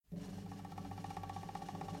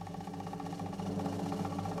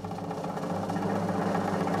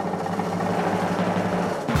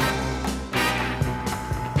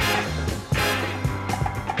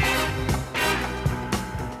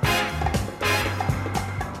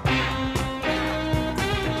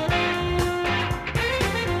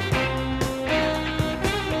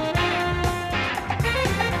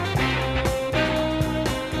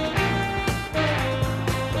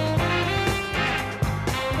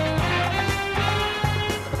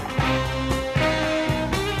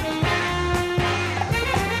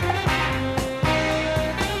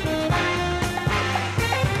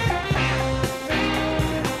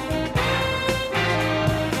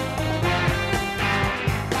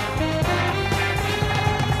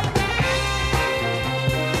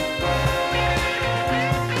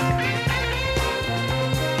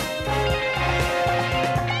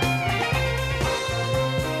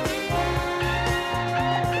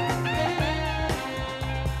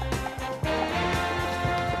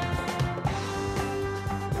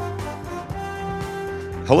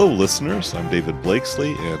Hello, listeners. I'm David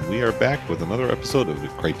Blakesley, and we are back with another episode of the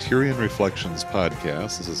Criterion Reflections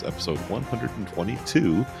podcast. This is episode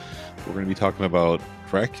 122. We're going to be talking about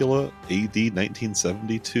Dracula AD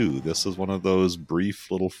 1972. This is one of those brief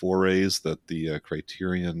little forays that the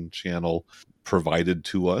Criterion channel provided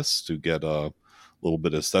to us to get a little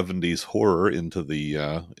bit of 70s horror into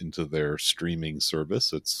their streaming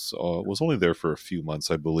service. It's was only there for a few months,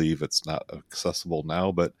 I believe. It's not accessible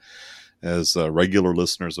now, but as regular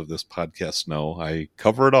listeners of this podcast know, I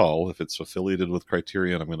cover it all. If it's affiliated with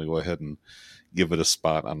Criterion, I'm going to go ahead and give it a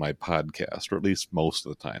spot on my podcast, or at least most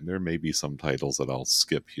of the time. There may be some titles that I'll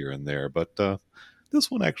skip here and there, but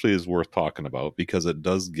this one actually is worth talking about because it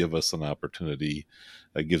does give us an opportunity,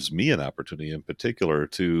 it gives me an opportunity in particular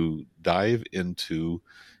to dive into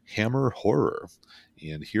Hammer horror.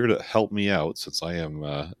 And here to help me out, since I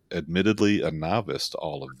am admittedly a novice to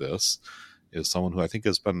all of this, is someone who I think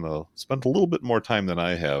has spent a little bit more time than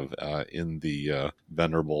I have in the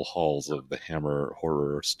venerable halls of the Hammer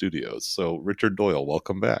Horror Studios. So, Richard Doyle,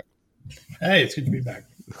 welcome back. Hey, it's good to be back.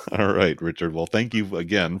 All right, Richard. Well, thank you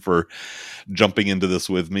again for jumping into this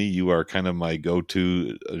with me. You are kind of my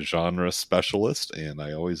go-to genre specialist, and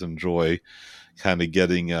I always enjoy kind of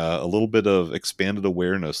getting a little bit of expanded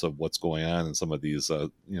awareness of what's going on in some of these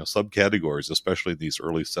subcategories, especially these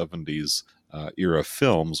early 70s era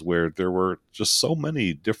films where there were just so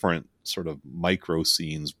many different sort of micro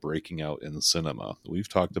scenes breaking out in cinema. We've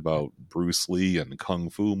talked about Bruce Lee and Kung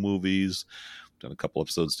Fu movies. We've done a couple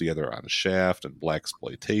episodes together on Shaft and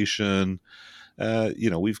Blaxploitation.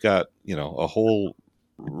 We've got, a whole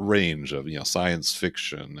range of, science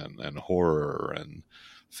fiction and horror and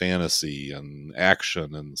fantasy and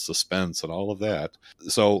action and suspense and all of that.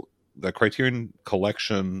 So the Criterion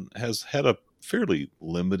Collection has had a fairly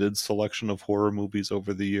limited selection of horror movies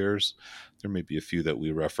over the years. There may be a few that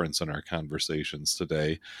we reference in our conversations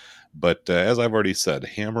today, but as I've already said,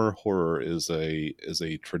 Hammer horror is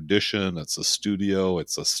a tradition. It's a studio.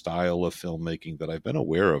 It's a style of filmmaking that I've been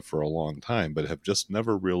aware of for a long time, but have just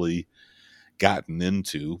never really gotten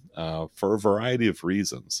into for a variety of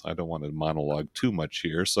reasons. I don't want to monologue too much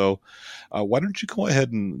here. So why don't you go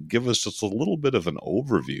ahead and give us just a little bit of an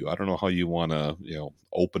overview? I don't know how you want to,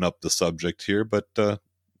 open up the subject here, but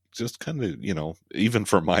just kind of, even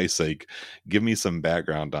for my sake, give me some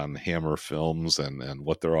background on Hammer films and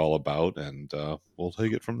what they're all about, and we'll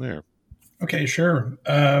take it from there. Okay, sure.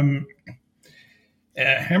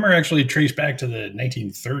 Hammer actually traced back to the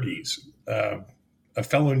 1930s. A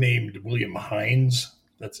fellow named William Hinds,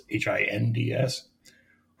 that's Hinds,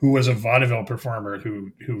 who was a vaudeville performer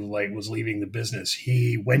who was leaving the business.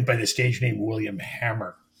 He went by the stage name William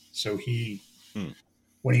Hammer. So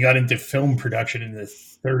when he got into film production in the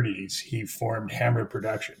 30s, he formed Hammer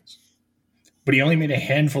Productions. But he only made a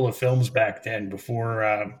handful of films back then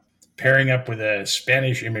before pairing up with a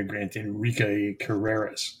Spanish immigrant, Enrique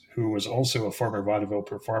Carreras, who was also a former vaudeville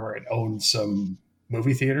performer and owned some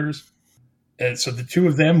movie theaters. And so the two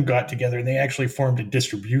of them got together and they actually formed a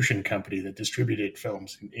distribution company that distributed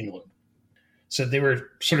films in England. So they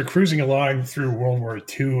were sort of cruising along through World War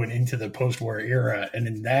II and into the post-war era. And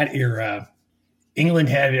in that era, England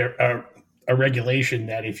had a regulation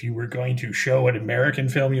that if you were going to show an American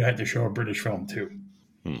film, you had to show a British film too.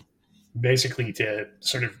 Basically to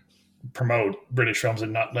sort of promote British films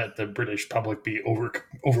and not let the British public be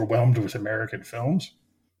overwhelmed with American films.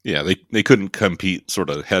 Yeah, they couldn't compete sort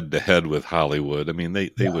of head to head with Hollywood. I mean,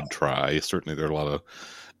 they would try. Certainly there are a lot of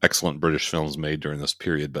excellent British films made during this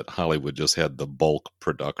period, but Hollywood just had the bulk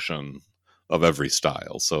production of every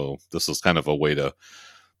style. So this is kind of a way to,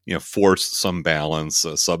 force some balance,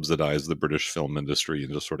 subsidize the British film industry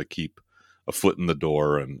and just sort of keep a foot in the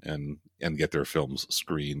door and get their films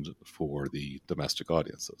screened for the domestic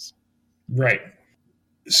audiences. Right.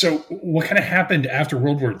 So what kind of happened after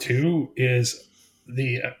World War II is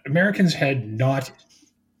the Americans had not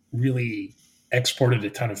really exported a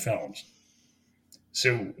ton of films.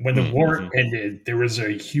 So when the war ended, there was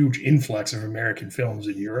a huge influx of American films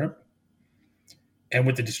in Europe. And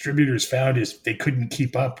what the distributors found is they couldn't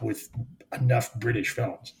keep up with enough British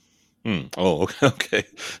films. Oh, okay.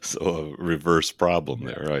 So a reverse problem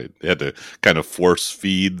there, right? They had to kind of force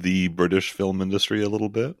feed the British film industry a little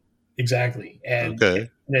bit. Exactly. And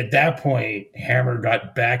at that point, Hammer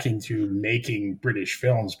got back into making British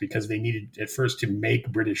films because they needed at first to make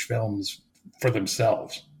British films for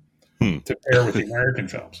themselves to pair with the American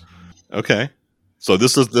films. Okay. So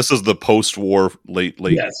this is the post-war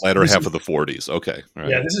latter half of the 40s. Okay. Right.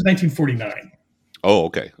 Yeah, this is 1949. Oh,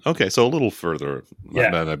 okay. Okay, so a little further,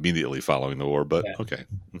 not immediately following the war, but okay.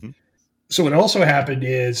 Mm-hmm. So what also happened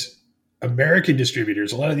is American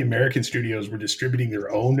distributors, a lot of the American studios were distributing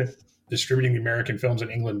the American films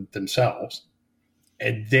in England themselves.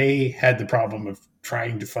 And they had the problem of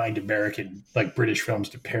trying to find American, like British films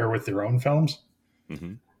to pair with their own films.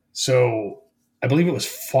 Mm-hmm. So I believe it was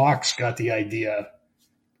Fox got the idea,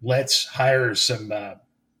 let's hire some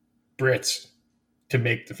Brits to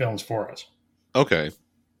make the films for us. Okay.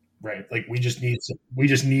 Right. Like we just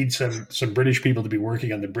need some British people to be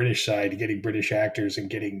working on the British side, getting British actors and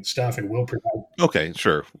getting stuff, and we'll provide. Okay,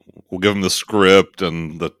 sure. We'll give them the script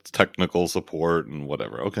and the technical support and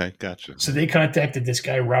whatever. Okay, gotcha. So they contacted this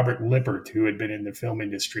guy, Robert Lippert, who had been in the film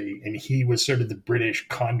industry, and he was sort of the British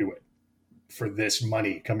conduit for this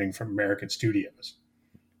money coming from American studios.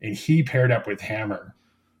 And he paired up with Hammer.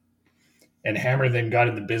 And Hammer then got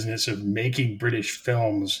in the business of making British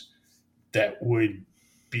films that would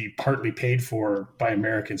be partly paid for by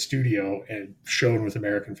American studio and shown with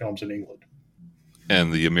American films in England.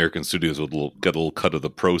 And the American studios would get a little cut of the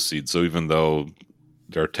proceeds. So even though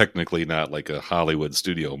they're technically not like a Hollywood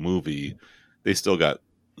studio movie, they still got,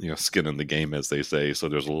 skin in the game, as they say. So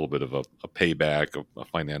there's a little bit of a payback, a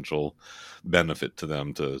financial benefit to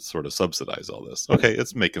them to sort of subsidize all this. Okay,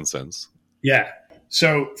 it's making sense. Yeah.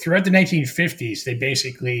 So throughout the 1950s, they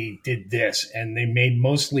basically did this, and they made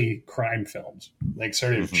mostly crime films, like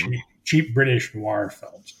sort of cheap British noir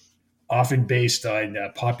films, often based on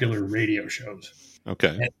popular radio shows.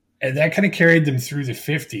 Okay. And that kind of carried them through the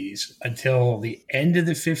 50s until the end of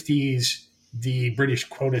the 50s, the British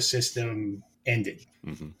quota system ended.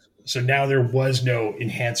 Mm-hmm. So now there was no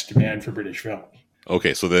enhanced demand for British film.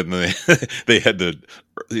 Okay, so then they had to,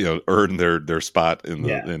 earn their spot in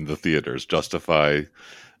the theaters, justify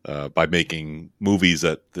by making movies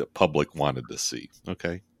that the public wanted to see.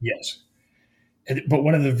 Okay. Yes. But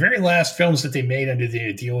one of the very last films that they made under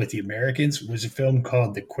the deal with the Americans was a film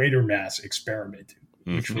called The Quatermass Experiment,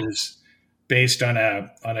 which was based on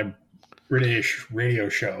a British radio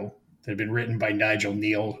show that had been written by Nigel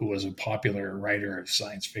Neal, who was a popular writer of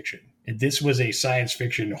science fiction. And this was a science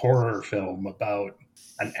fiction horror film about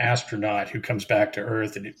an astronaut who comes back to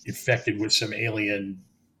Earth and infected with some alien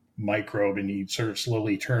microbe, and he sort of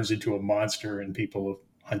slowly turns into a monster, and people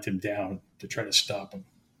hunt him down to try to stop him.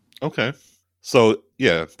 Okay. So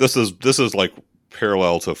yeah, this is like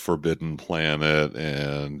parallel to Forbidden Planet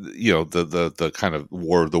and the kind of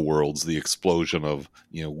War of the Worlds, the explosion of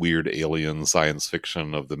weird alien science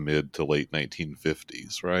fiction of the mid to late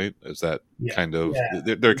 1950s, right? Is that kind of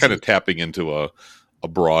they're kind of tapping into a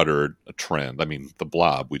broader trend. I mean, The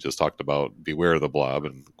Blob, we just talked about Beware of the Blob,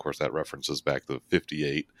 and of course that references back to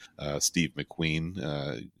 58, Steve McQueen,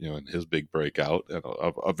 and his big breakout, and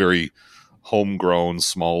a very homegrown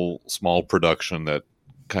small production that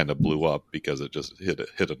kind of blew up because it just hit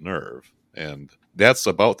a nerve. And that's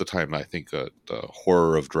about the time I think the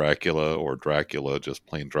Horror of Dracula, or Dracula, just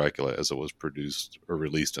plain Dracula as it was produced or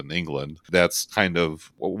released in England, that's kind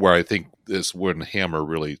of where I think is when Hammer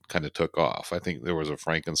really kind of took off. I think there was a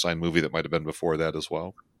Frankenstein movie that might have been before that as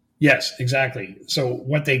well. Yes, exactly. So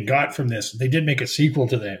what they got from this, they did make a sequel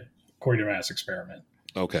to the Quatermass Experiment.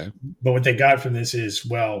 Okay. But what they got from this is,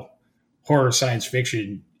 well, horror science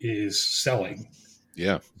fiction is selling.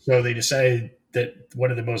 Yeah. So they decided that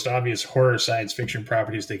one of the most obvious horror science fiction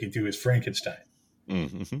properties they could do is Frankenstein.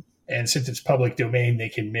 Mm-hmm. And since it's public domain, they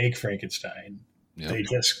can make Frankenstein. Yep. They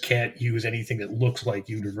just can't use anything that looks like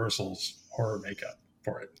Universal's horror makeup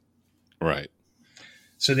for it. Right.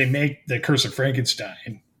 So they make The Curse of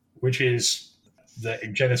Frankenstein, which is the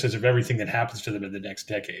genesis of everything that happens to them in the next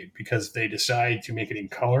decade, because they decide to make it in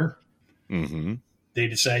color. Mm-hmm. They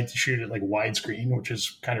decide to shoot it like widescreen, which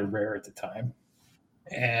is kind of rare at the time.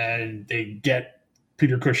 And they get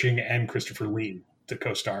Peter Cushing and Christopher Lee to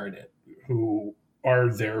co-star in it, who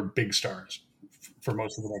are their big stars for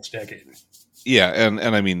most of the next decade. Yeah, and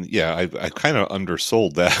I mean, yeah, I kind of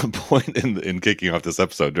undersold that point in kicking off this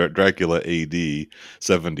episode. Dracula AD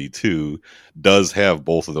 72 does have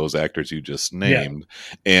both of those actors you just named,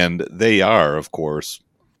 and they are, of course,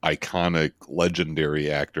 iconic,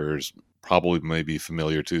 legendary actors, probably maybe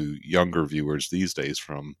familiar to younger viewers these days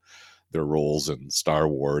from their roles in Star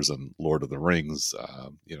Wars and Lord of the Rings,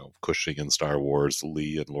 Cushing in Star Wars,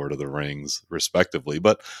 Lee in Lord of the Rings, respectively,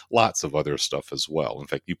 but lots of other stuff as well. In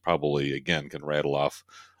fact, you probably, again, can rattle off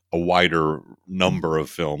a wider number of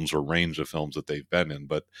films or range of films that they've been in,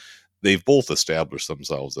 but they've both established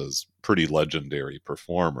themselves as pretty legendary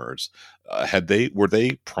performers. Were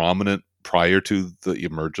they prominent prior to the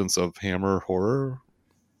emergence of Hammer horror?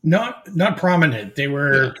 Not prominent. They Yeah.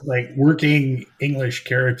 were like working English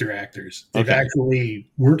character actors. They've Okay. actually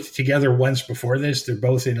worked together once before this. They're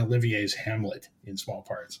both in Olivier's Hamlet in small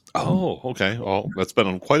parts. Oh, okay. Well, that's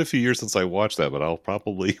been quite a few years since I watched that, but I'll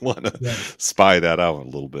probably want to Yeah. spy that out a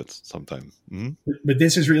little bit sometime. But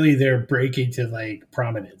this is really their break into like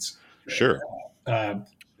prominence. Sure.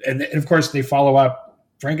 And of course, they follow up.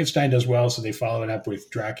 Frankenstein does well, so they follow it up with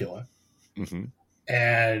Dracula. Hmm.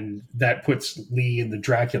 And that puts Lee in the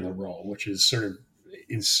Dracula role, which is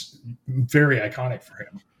is very iconic for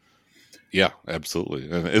him. Yeah, absolutely,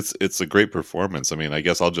 and it's a great performance. I mean, I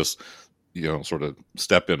guess I'll just sort of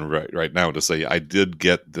step in right now to say I did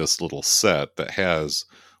get this little set that has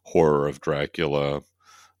Horror of Dracula,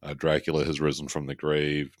 Dracula Has Risen from the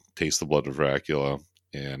Grave, Taste the Blood of Dracula,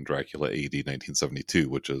 and Dracula AD 1972,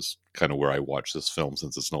 which is kind of where I watch this film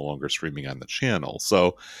since it's no longer streaming on the channel.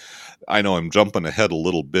 So I know I'm jumping ahead a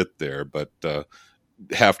little bit there, but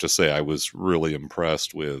have to say I was really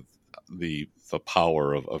impressed with the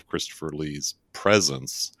power of Christopher Lee's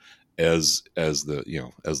presence as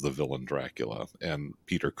the villain Dracula, and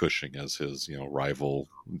Peter Cushing as his rival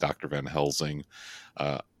Dr. Van Helsing.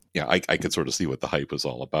 I could sort of see what the hype is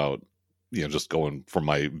all about. Just going from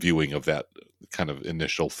my viewing of that kind of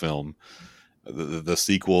initial film. The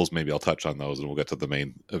sequels, maybe I'll touch on those, and we'll get to the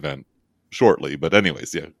main event shortly. But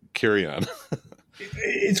anyways, yeah, carry on.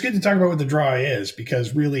 It's good to talk about what the draw is,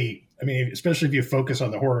 because really, I mean, especially if you focus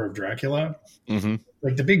on the Horror of Dracula, Mm-hmm.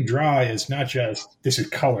 like the big draw is not just this is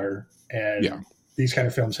color, and Yeah. these kind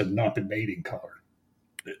of films have not been made in color,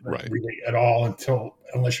 Right. really at all,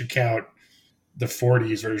 unless you count the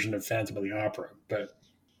 40s version of Phantom of the Opera. But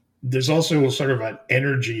there's also sort of an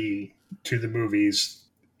energy to the movies.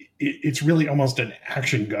 It's really almost an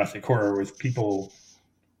action gothic horror, with people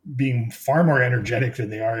being far more energetic than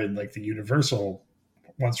they are in like the Universal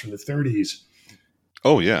ones from the 30s.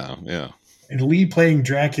 Oh yeah, yeah. And Lee playing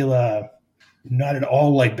Dracula, not at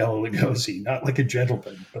all like Bela Lugosi, not like a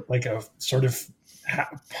gentleman, but like a sort of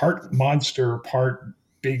part monster, part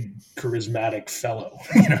big charismatic fellow.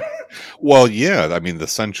 Well, yeah. I mean, the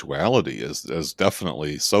sensuality is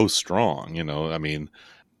definitely so strong. I mean,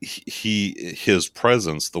 his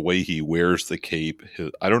presence, the way he wears the cape.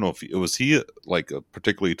 I don't know if was he like a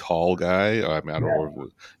particularly tall guy. I mean, I don't know.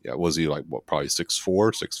 Yeah, was he like what? Probably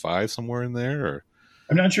 6'4", 6'5", somewhere in there. Or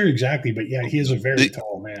I'm not sure exactly, but yeah, he is a very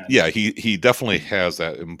tall man. Yeah, he definitely has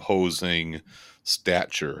that imposing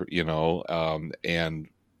stature. And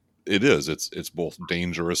it's both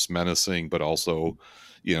dangerous, menacing, but also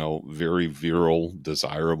very virile,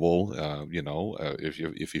 desirable.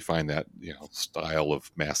 If you find that style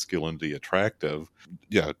of masculinity attractive,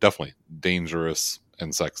 yeah, definitely dangerous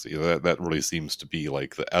and sexy. That really seems to be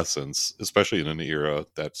like the essence, especially in an era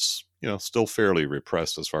that's still fairly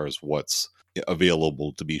repressed as far as what's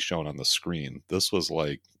available to be shown on the screen. This was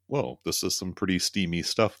like, whoa, this is some pretty steamy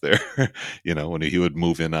stuff there. When he would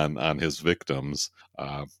move in on his victims.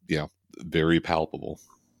 Yeah, very palpable.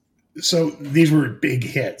 So these were big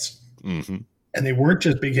hits. Mm-hmm. And they weren't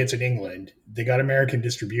just big hits in England. They got American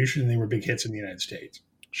distribution, and they were big hits in the United States.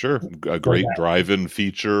 Sure, a great drive-in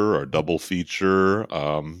feature or double feature.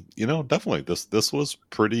 Definitely this was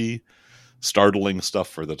pretty startling stuff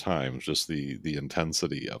for the time. Just the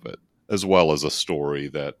intensity of it, as well as a story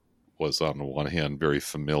that was on the one hand very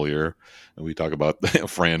familiar, and we talk about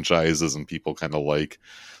franchises and people kind of like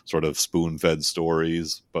sort of spoon-fed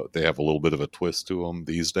stories, but they have a little bit of a twist to them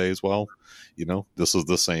these days. Well, this is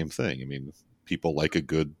the same thing. I mean, people like a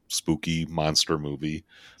good spooky monster movie,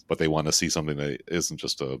 but they want to see something that isn't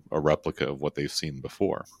just a replica of what they've seen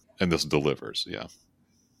before, and this delivers. Yeah.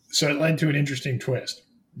 So it led to an interesting twist,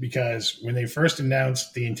 because when they first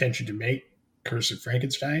announced the intention to make Curse of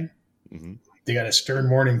Frankenstein, Mm-hmm. they got a stern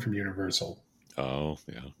warning from Universal. Oh,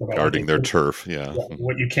 yeah. Guarding their turf. Yeah.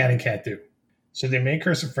 What you can and can't do. So they make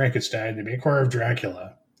Curse of Frankenstein, they make Horror of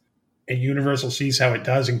Dracula, and Universal sees how it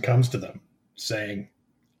does and comes to them saying,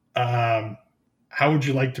 how would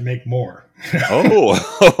you like to make more?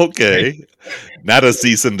 Oh, okay. Not a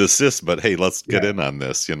cease and desist, but hey, let's get in on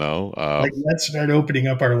this, like, let's start opening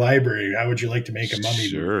up our library. How would you like to make a mummy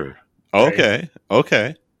Sure. movie? Right?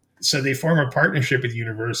 Okay. So they form a partnership with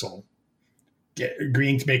Universal,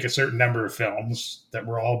 agreeing to make a certain number of films that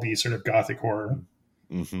will all be sort of gothic horror.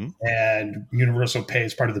 Mm-hmm. And Universal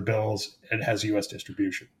pays part of the bills and has U.S.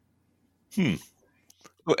 distribution. And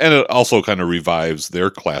it also kind of revives their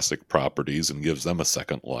classic properties and gives them a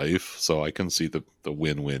second life. So I can see the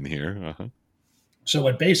win-win here. Uh-huh. So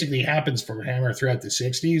what basically happens for Hammer throughout the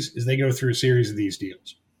 60s is they go through a series of these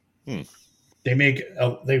deals. They make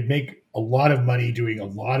a lot of money doing a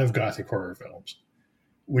lot of gothic horror films,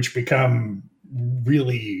 which become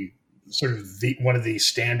really sort of one of the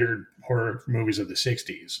standard horror movies of the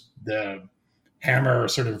 60s. The Hammer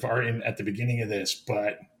sort of are in at the beginning of this,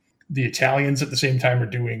 but the Italians at the same time are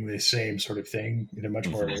doing the same sort of thing in a much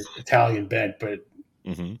more Italian bent, but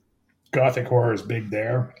Gothic horror is big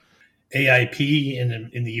there. AIP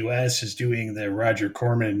in the US is doing the Roger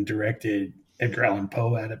Corman directed Edgar Allan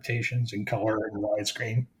Poe adaptations in color and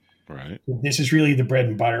widescreen. Right. This is really the bread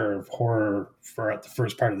and butter of horror for the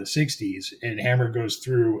first part of the 60s. And Hammer goes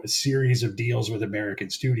through a series of deals with American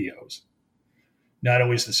studios. Not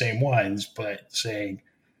always the same ones, but saying,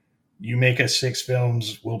 you make us 6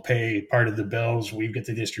 films, we'll pay part of the bills, we get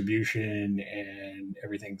the distribution, and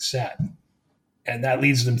everything's set. And that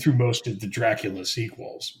leads them through most of the Dracula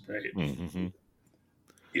sequels, right? Mm-hmm.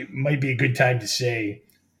 It might be a good time to say,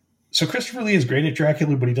 so Christopher Lee is great at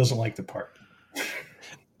Dracula, but he doesn't like the part.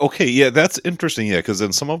 Okay, yeah, that's interesting. Yeah, because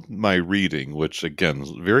in some of my reading, which again,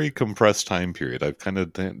 very compressed time period, I've kind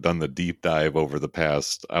of done the deep dive over the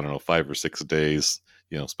past, I don't know, 5 or 6 days.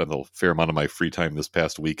 Spent a fair amount of my free time this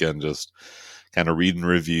past weekend just kind of reading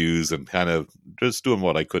reviews and kind of just doing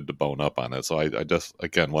what I could to bone up on it. So I just,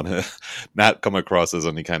 again, want to not come across as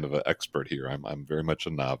any kind of an expert here. I'm very much a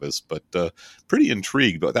novice, but pretty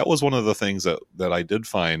intrigued. But that was one of the things that I did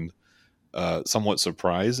find somewhat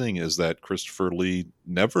surprising, is that Christopher Lee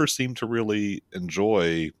never seemed to really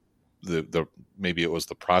enjoy the maybe it was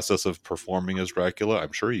the process of performing as Dracula.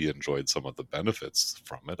 I'm sure he enjoyed some of the benefits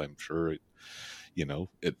from it. I'm sure it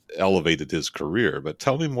elevated his career. But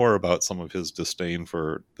tell me more about some of his disdain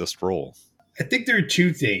for this role. I think there are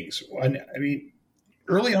two things. One, I mean,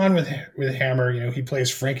 early on with Hammer, he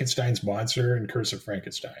plays Frankenstein's monster in Curse of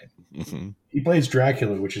Frankenstein. Mm-hmm. He plays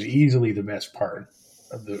Dracula, which is easily the best part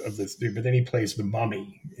of this, but then he plays the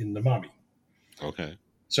mummy in The Mummy. Okay.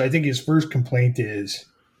 So I think his first complaint is,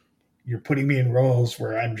 you're putting me in roles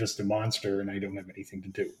where I'm just a monster and I don't have anything to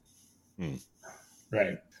do.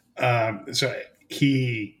 Right. So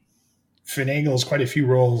he finagles quite a few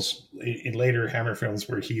roles in later Hammer films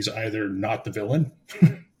where he's either not the villain.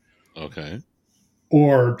 Okay.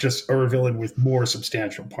 Or a villain with more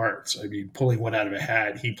substantial parts. I mean, pulling one out of a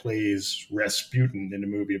hat, he plays Rasputin in a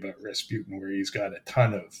movie about Rasputin where he's got a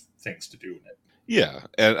ton of things to do in it. Yeah,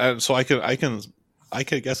 and so I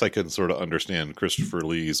guess I can sort of understand Christopher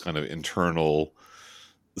Lee's kind of internal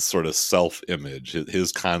sort of self-image,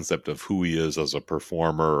 his concept of who he is as a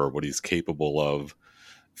performer or what he's capable of,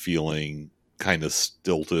 feeling kind of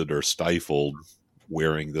stilted or stifled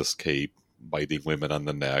wearing this cape, biting women on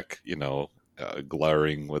the neck,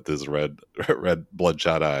 glaring with his red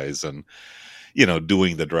bloodshot eyes, and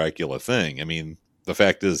doing the Dracula thing. I mean, the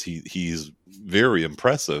fact is he's very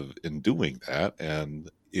impressive in doing that, and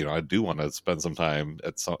I do want to spend some time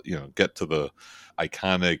at some, get to the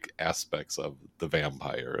iconic aspects of the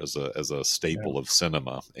vampire as a staple of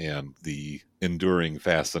cinema and the enduring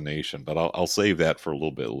fascination. But I'll save that for a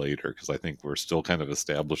little bit later, because I think we're still kind of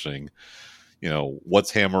establishing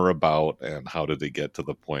what's Hammer about and how did it get to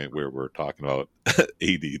the point where we're talking about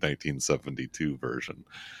 1972 version.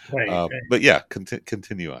 Right. But yeah,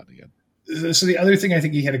 continue on again. So the other thing I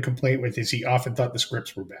think he had a complaint with is he often thought the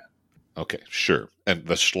scripts were bad. Okay, sure. And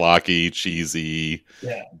the schlocky, cheesy,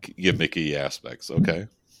 gimmicky aspects. Okay.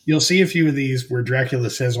 You'll see a few of these where Dracula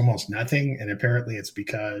says almost nothing, and apparently it's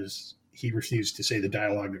because he refused to say the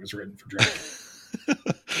dialogue that was written for Dracula.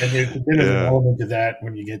 And there's a bit of an element to that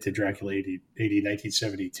when you get to Dracula 80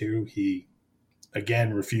 1972. He,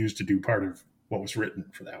 again, refused to do part of what was written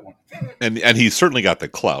for that one. And he's certainly got the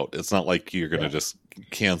clout. It's not like you're going to just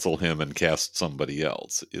cancel him and cast somebody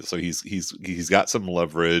else. So he's got some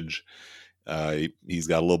leverage. He's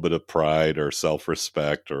got a little bit of pride or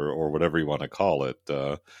self-respect or whatever you want to call it.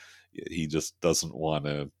 He just doesn't want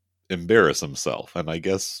to embarrass himself. And I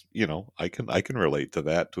guess, I can relate to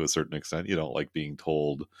that to a certain extent. You don't like being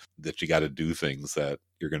told that you got to do things that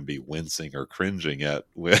you're going to be wincing or cringing at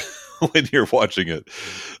when you're watching it,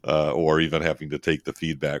 or even having to take the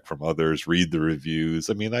feedback from others, read the reviews.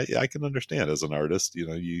 I mean, I can understand as an artist,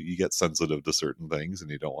 you get sensitive to certain things and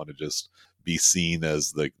you don't want to just be seen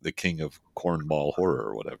as the king of cornball horror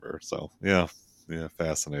or whatever. So yeah,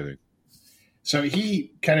 fascinating. So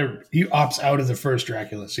he opts out of the first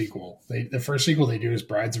Dracula sequel. The first sequel they do is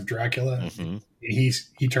Brides of Dracula. Mm-hmm.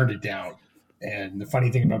 He turned it down. And the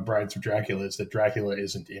funny thing about Brides of Dracula is that Dracula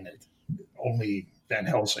isn't in it. Only Van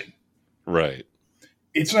Helsing. Right.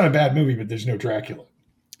 It's not a bad movie, but there's no Dracula.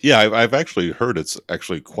 Yeah, I've actually heard it's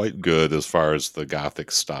actually quite good as far as the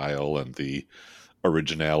Gothic style and the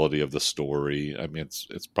originality of the story. I mean,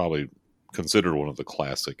 it's probably considered one of the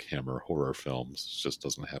classic Hammer horror films. It just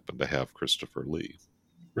doesn't happen to have Christopher Lee.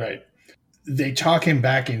 Right. they talk him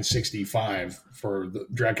back in 65 for the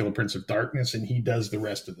Dracula Prince of Darkness, and he does the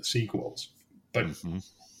rest of the sequels. But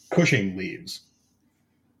Cushing leaves.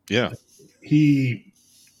 Yeah. He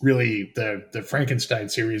really, the Frankenstein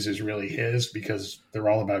series is really his because they're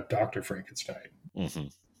all about Dr. Frankenstein.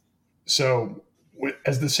 So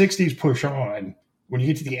as the 60s push on, when you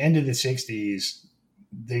get to the end of the 60s,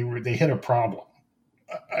 they hit a problem.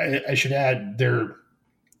 I should add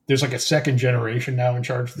there's like a second generation now in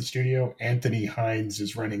charge of the studio. Anthony Hines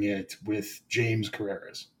is running it with James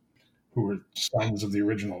Carreras, who were sons of the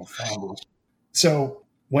original founders. So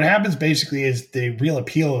what happens basically is the real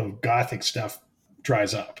appeal of Gothic stuff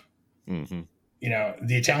dries up. You know,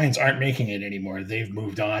 the Italians aren't making it anymore. They've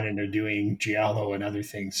moved on and they're doing Giallo and other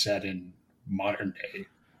things set in modern day.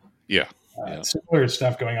 Yeah. Similar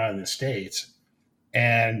stuff going on in the States.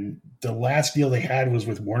 And the last deal they had was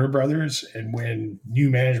with Warner Brothers. And when new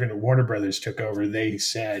management at Warner Brothers took over, they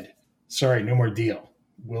said, sorry, no more deal.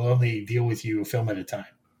 We'll only deal with you a film at a time.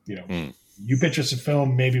 You know, you pitch us a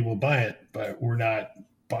film, maybe we'll buy it, but we're not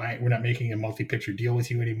making a multi-picture deal with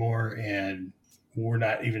you anymore. And we're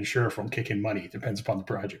not even sure if we're kicking money. It depends upon the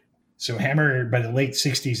project. So Hammer, by the late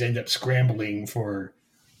 60s, ended up scrambling for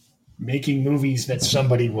making movies that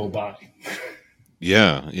somebody will buy.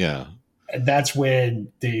 Yeah. And that's when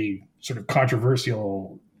the sort of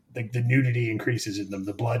controversial, like the nudity increases in them,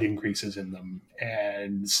 the blood increases in them,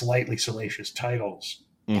 and slightly salacious titles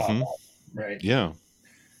pop up, right? Yeah.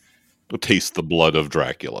 Taste the blood of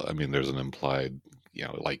Dracula. I mean, there's an implied, you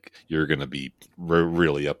know, like you're going to be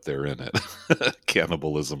really up there in it.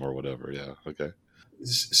 Cannibalism or whatever. Yeah. Okay.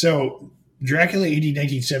 So Dracula AD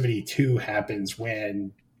 1972 happens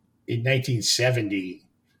when in 1970,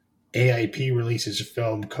 AIP releases a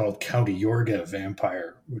film called Count Yorga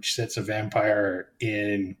Vampire, which sets a vampire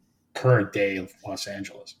in current day Los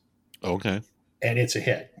Angeles. Okay. And it's a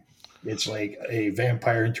hit. It's like a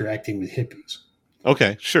vampire interacting with hippies.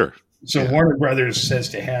 Okay, sure. So Warner Brothers says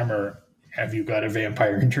to Hammer, have you got a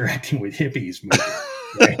vampire interacting with hippies movie?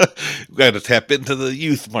 Right? We've got to tap into the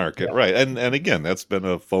youth market, right? And again, that's been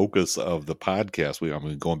a focus of the podcast. I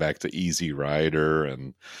mean, going back to Easy Rider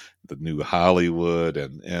and the New Hollywood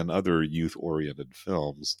and other youth oriented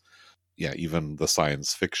films. Yeah, even the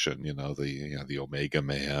science fiction, you know, the Omega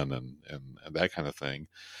Man and that kind of thing.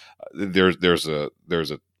 There's a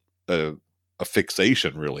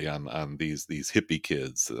fixation really on these hippie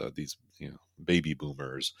kids, these baby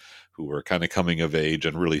boomers who are kind of coming of age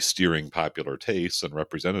and really steering popular tastes and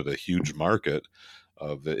represented a huge market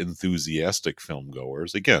of enthusiastic film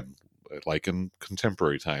goers. Again, like in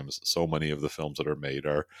contemporary times, so many of the films that are made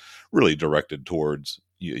are really directed towards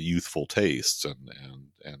youthful tastes and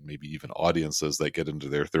maybe even audiences that get into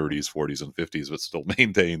their 30s, 40s, and 50s, but still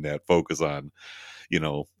maintain that focus on,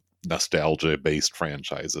 nostalgia based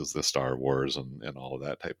franchises, the Star Wars and all of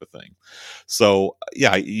that type of thing. So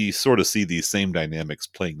yeah, you sort of see these same dynamics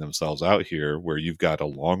playing themselves out here, where you've got a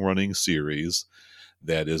long running series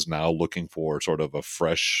that is now looking for sort of a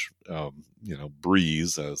fresh,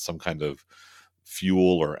 breeze, some kind of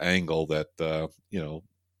fuel or angle that,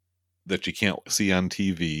 that you can't see on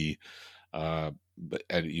TV.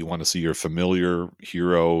 And you want to see your familiar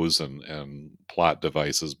heroes and plot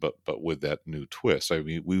devices, but with that new twist. I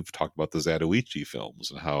mean, we've talked about the Zatoichi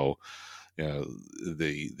films and how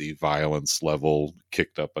the violence level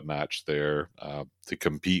kicked up a notch there to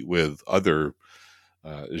compete with other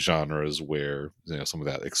genres where some of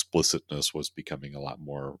that explicitness was becoming a lot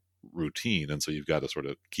more routine, and so you've got to sort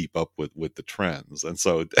of keep up with the trends. And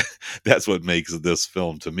so that's what makes this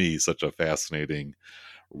film to me such a fascinating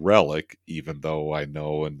relic, even though I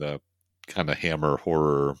know in the kind of Hammer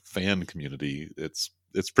horror fan community it's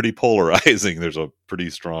pretty polarizing. There's a pretty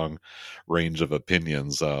strong range of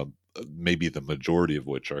opinions, maybe the majority of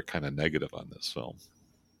which are kind of negative on this film.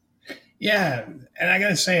 Yeah, and I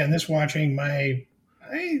gotta say, on this watching, I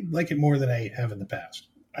like it more than I have in the past.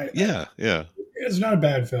 Yeah. It's not a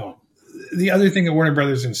bad film. The other thing that Warner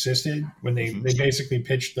Brothers insisted when they basically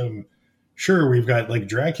pitched them, sure, we've got like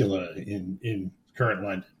Dracula in current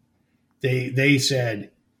London. They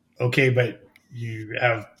said, okay, but you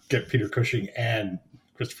get Peter Cushing and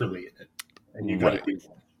Christopher Lee in it, and you got to do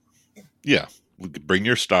one. Yeah, bring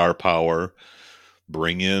your star power,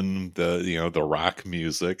 bring in the rock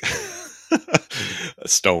music.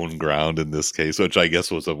 Stone Ground in this case, which I guess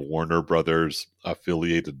was a Warner Brothers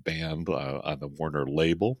affiliated band on the Warner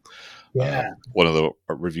label. Yeah. One of the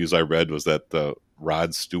reviews I read was that the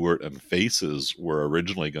Rod Stewart and Faces were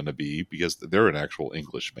originally going to be, because they're an actual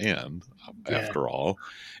English band after all,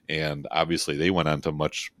 and obviously they went on to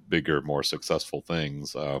much bigger, more successful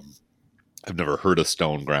things. I've never heard of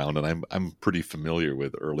Stone Ground, and I'm pretty familiar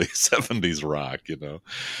with early '70s rock,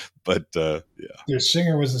 But yeah, The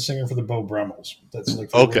singer was the singer for the Beau Brummels. That's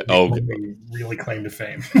like okay, the only really claim to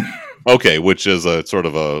fame. okay, which is a sort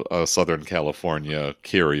of a Southern California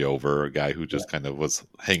carryover, a guy who Yeah. just kind of was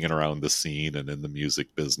hanging around the scene and in the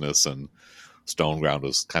music business, and Stone Ground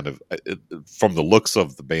was kind of, from the looks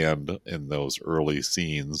of the band in those early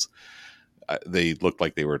scenes, they looked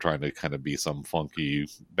like they were trying to kind of be some funky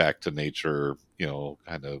back to nature,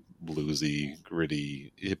 kind of bluesy,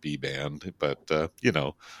 gritty hippie band, but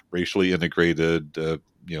racially integrated,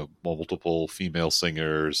 multiple female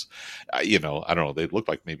singers. I don't know. They looked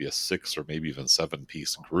like maybe a 6 or maybe even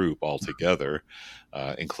 7-piece group altogether,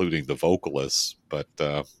 including the vocalists. But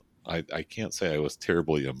I can't say I was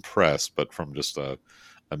terribly impressed, but from just a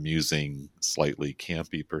amusing, slightly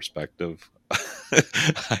campy perspective,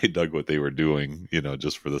 I dug what they were doing,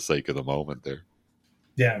 just for the sake of the moment there.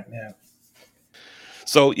 Yeah, yeah.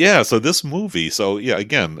 So yeah, so this movie, so yeah,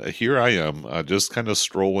 again, here I am, just kind of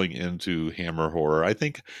strolling into Hammer horror. I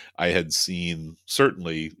think I had seen,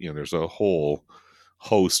 certainly, there's a whole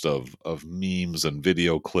host of memes and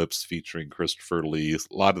video clips featuring Christopher Lee.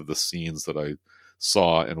 A lot of the scenes that I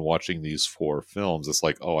saw in watching these 4 films, it's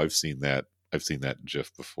like, oh, I've seen that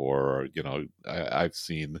GIF before, or I've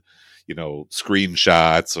seen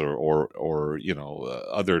screenshots, or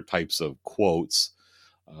other types of quotes,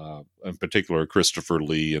 in particular Christopher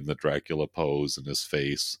Lee and the Dracula pose and his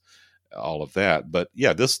face, all of that. But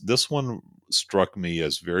yeah, this one struck me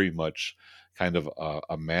as very much kind of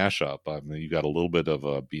a mashup. I mean, you got a little bit of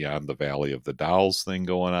a Beyond the Valley of the Dolls thing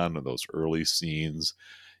going on in those early scenes.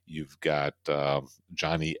 You've got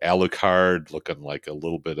Johnny Alucard looking like a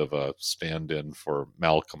little bit of a stand-in for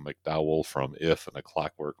Malcolm McDowell from If and A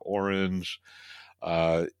Clockwork Orange.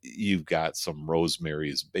 You've got some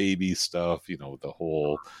Rosemary's Baby stuff, the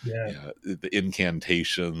whole, Yeah. the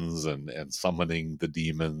incantations and summoning the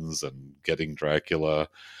demons and getting Dracula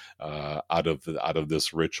out of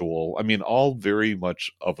this ritual. I mean, all very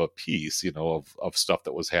much of a piece, of stuff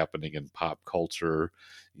that was happening in pop culture.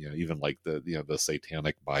 Even like the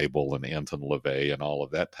Satanic Bible and Anton LaVey and all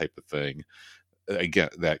of that type of thing. Again,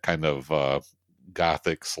 that kind of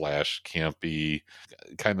gothic slash campy,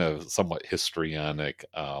 kind of somewhat histrionic,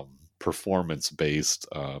 performance based,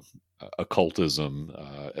 occultism,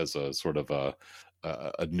 as a sort of a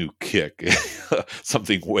new kick,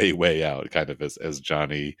 something way out, kind of as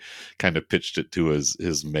Johnny kind of pitched it to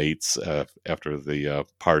his mates, after the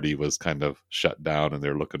party was kind of shut down and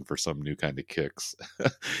they're looking for some new kind of kicks.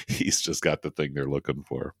 He's just got the thing they're looking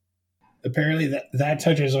for. Apparently, that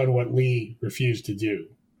touches on what Lee refused to do.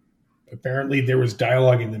 Apparently, there was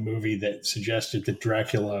dialogue in the movie that suggested that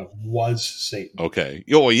Dracula was Satan. Okay.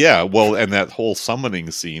 Oh yeah. Well, and that whole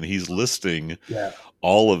summoning scene, he's listing Yeah.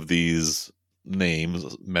 all of these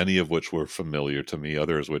names, many of which were familiar to me,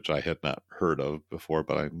 others which I had not heard of before,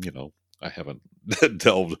 but I haven't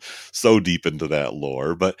delved so deep into that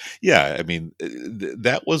lore. But yeah, I mean,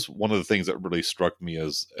 that was one of the things that really struck me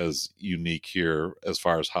as unique here, as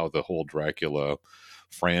far as how the whole Dracula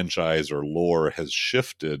franchise or lore has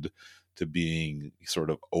shifted to being sort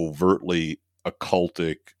of overtly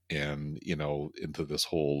occultic and into this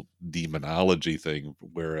whole demonology thing,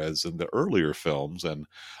 whereas in the earlier films, and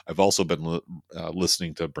I've also been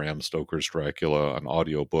listening to Bram Stoker's Dracula, an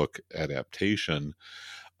audiobook adaptation,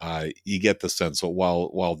 you get the sense that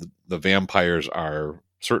while the vampires are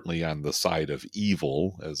certainly on the side of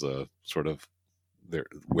evil as a sort of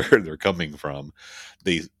where they're coming from,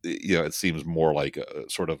 it seems more like a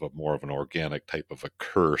sort of a more of an organic type of a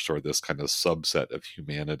curse, or this kind of subset of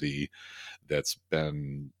humanity that's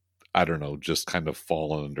been, I don't know, just kind of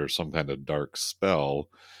fallen under some kind of dark spell,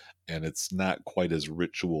 and it's not quite as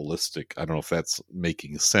ritualistic. I don't know if that's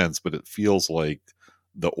making sense, but it feels like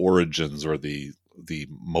the origins or the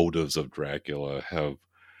motives of Dracula have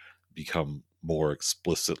become more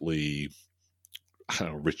explicitly, I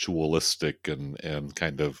don't know, ritualistic and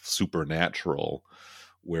kind of supernatural,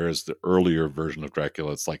 whereas the earlier version of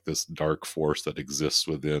Dracula, it's like this dark force that exists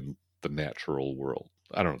within the natural world.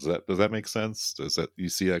 I don't know. Does that make sense? Does that, you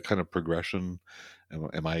see that kind of progression?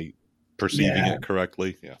 Am I perceiving Yeah. it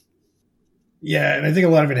correctly? Yeah. Yeah. And I think a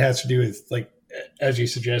lot of it has to do with, like, as you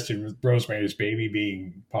suggested, with Rosemary's Baby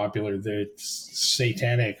being popular, the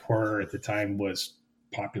satanic horror at the time was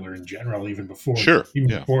popular in general, Sure. even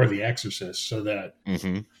Yeah. before The Exorcist. So that,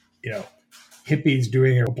 Hmm. you know, hippies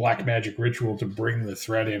doing a black magic ritual to bring the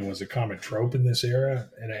threat in was a common trope in this era,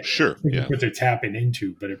 and I Sure. think Yeah. it's what they're tapping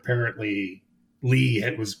into. But apparently, Lee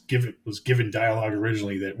was given dialogue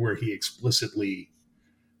originally that where he explicitly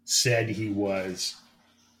said he was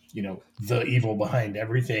the evil behind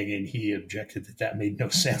everything, and he objected that made no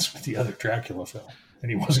sense with the other Dracula film,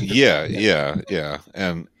 and he wasn't going to Yeah, do that. yeah.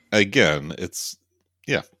 And again, it's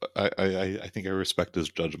yeah. I think I respect his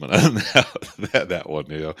judgment on that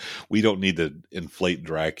one. We don't need to inflate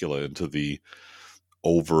Dracula into the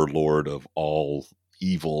overlord of all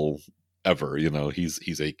evil ever.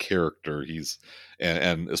 He's a character.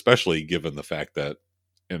 And especially given the fact that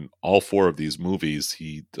in all four of these movies,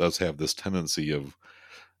 he does have this tendency of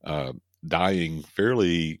uh, dying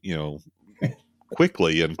fairly,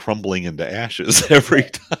 quickly and crumbling into ashes every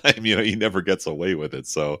time. He never gets away with it.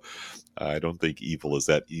 So I don't think evil is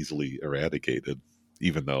that easily eradicated,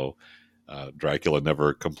 even though Dracula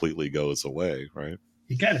never completely goes away, right?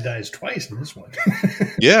 He kind of dies twice in this one.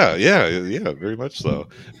 Yeah, very much so.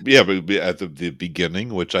 Yeah, but at the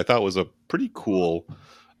beginning, which I thought was a pretty cool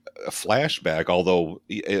flashback,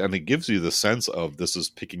 and it gives you the sense of this is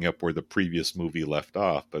picking up where the previous movie left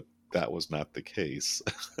off, but that was not the case.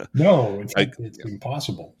 No, in fact, it's Yeah.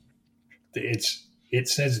 impossible. It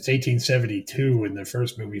says it's 1872, and the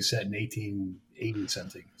first movie set in 1880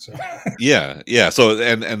 something. So Yeah. So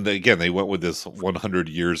and again, they went with this 100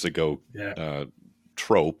 years ago yeah,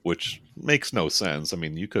 trope, which makes no sense. I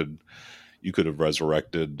mean, you could have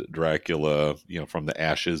resurrected Dracula, from the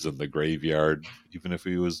ashes in the graveyard, even if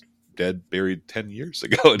he was dead, buried 10 years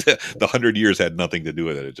ago. The 100 years had nothing to do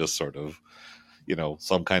with it. It just sort of,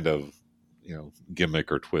 some kind of,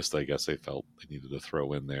 gimmick or twist, I guess they felt they needed to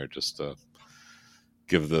throw in there just to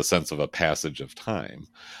give the sense of a passage of time.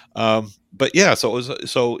 But yeah,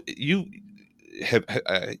 so you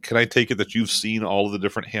can I take it that you've seen all of the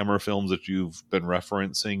different Hammer films that you've been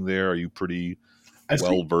referencing there? Are you pretty I've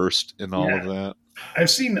well seen versed in all of yeah, that? I've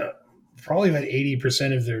seen probably about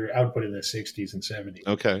 80% of their output in the 60s and 70s.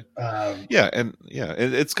 Okay. Um, Yeah,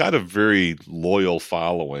 it's got a very loyal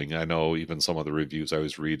following. I know even some of the reviews I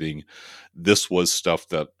was reading, this was stuff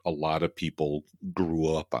that a lot of people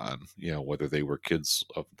grew up on, whether they were kids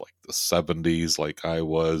of like the 70s like I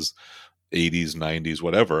was, 80s, 90s,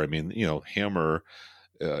 whatever. I mean, Hammer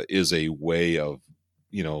is a way of,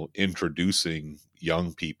 introducing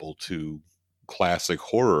young people to classic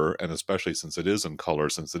horror, and especially since it is in color,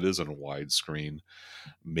 since it is in widescreen,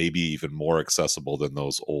 maybe even more accessible than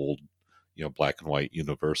those old, black and white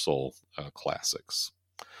Universal classics.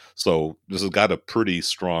 So this has got a pretty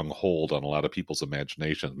strong hold on a lot of people's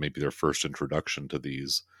imagination. Maybe their first introduction to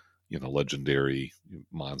these, legendary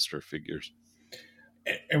monster figures.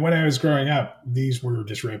 and when I was growing up, these were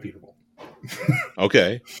disreputable.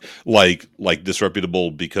 Okay, like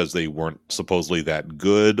disreputable because they weren't supposedly that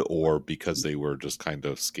good, or because they were just kind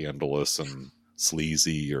of scandalous and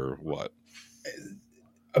sleazy, or what?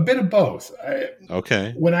 A bit of both.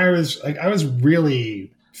 Okay, When I was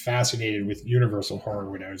really fascinated with Universal horror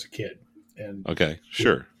when I was a kid, and okay,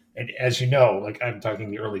 sure, and as you know, like I'm talking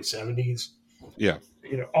the early 70s. yeah.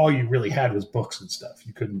 All you really had was books and stuff.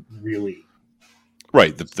 You couldn't really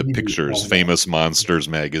Right, the see these pictures, well known. famous monsters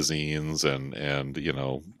magazines, and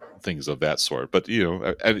things of that sort. But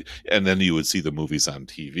and then you would see the movies on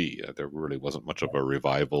TV. There really wasn't much of a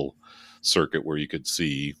revival circuit where you could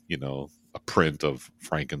see a print of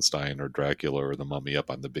Frankenstein or Dracula or the Mummy up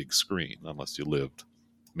on the big screen, unless you lived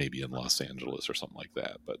maybe in Los Angeles or something like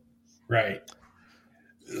that. But Right.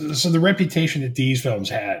 So the reputation that these films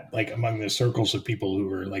had, like among the circles of people who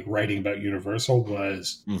were like writing about Universal,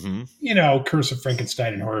 was hmm Curse of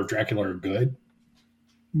Frankenstein and Horror of Dracula are good,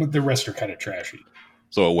 but the rest are kind of trashy.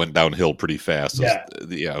 so it went downhill pretty fast.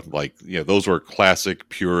 Yeah. Those were classic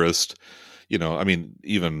purist. I mean,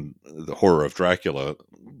 even the Horror of Dracula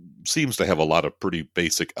seems to have a lot of pretty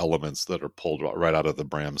basic elements that are pulled right out of the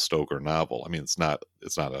Bram Stoker novel. I mean, it's not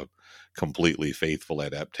a completely faithful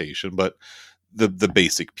adaptation, but the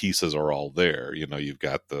basic pieces are all there. You've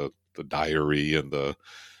got the diary and the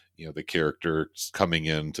characters coming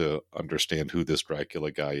in to understand who this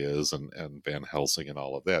Dracula guy is, and Van Helsing and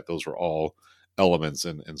all of that. Those were all elements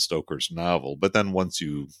in Stoker's novel. But then once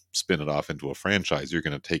you spin it off into a franchise, you're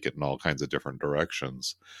going to take it in all kinds of different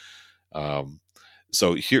directions. Um,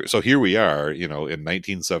 so here we are, in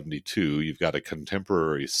 1972. You've got a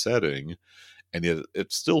contemporary setting, and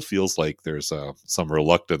it still feels like there's some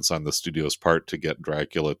reluctance on the studio's part to get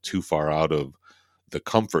Dracula too far out of the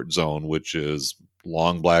comfort zone, which is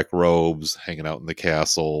long black robes, hanging out in the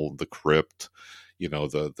castle, the crypt,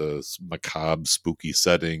 the macabre, spooky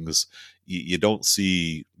settings. You don't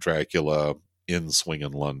see Dracula in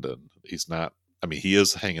swinging London. He's not I mean, he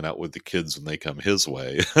is hanging out with the kids when they come his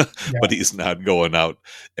way, Yeah. but he's not going out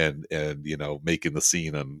and making the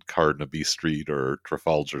scene on Carnaby Street or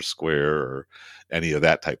Trafalgar Square or any of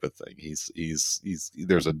that type of thing. He's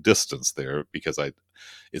there's a distance there because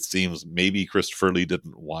it seems maybe Christopher Lee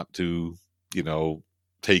didn't want to,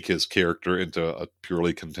 take his character into a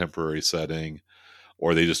purely contemporary setting,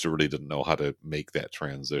 or they just really didn't know how to make that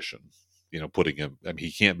transition. Putting him, I mean,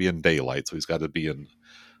 he can't be in daylight, so he's got to be in,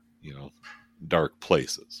 dark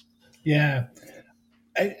places. Yeah.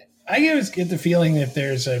 I always get the feeling that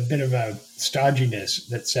there's a bit of a stodginess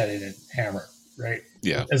that set in at Hammer, right?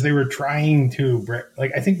 Yeah. As they were trying to,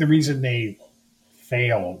 like, I think the reason they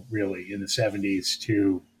fail really in the 70s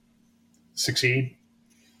to succeed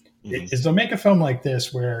is they'll make a film like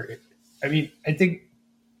this where, I mean, I think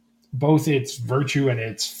both its virtue and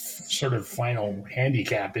its sort of final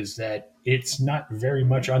handicap is that it's not very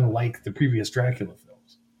much unlike the previous Dracula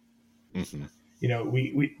films. Mm-hmm.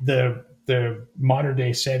 The modern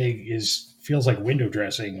day setting feels like window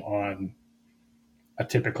dressing on a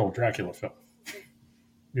typical Dracula film.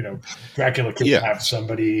 Dracula kidnaps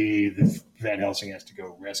somebody, Van Helsing has to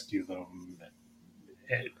go rescue them,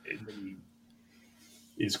 and he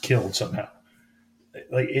is killed somehow.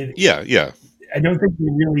 I don't think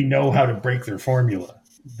they really know how to break their formula.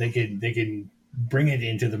 They can bring it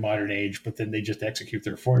into the modern age, but then they just execute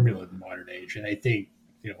their formula in the modern age. And I think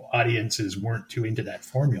audiences weren't too into that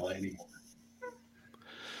formula anymore.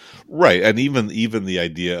 Right, and even the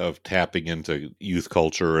idea of tapping into youth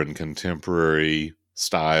culture and contemporary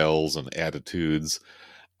styles and attitudes,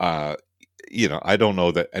 I don't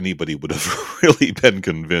know that anybody would have really been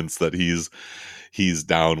convinced that he's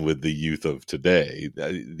down with the youth of today.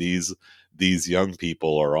 These young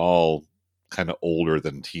people are all kind of older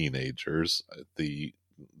than teenagers. The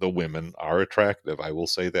women are attractive, I will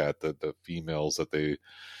say that. The females that they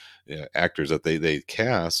actors that they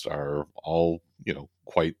cast are all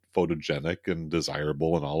quite photogenic and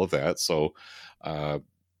desirable and all of that. So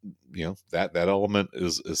that element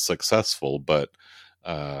is successful, but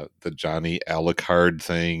the Johnny Alucard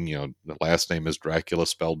thing, the last name is Dracula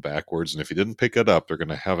spelled backwards, and if you didn't pick it up, they're going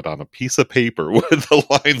to have it on a piece of paper with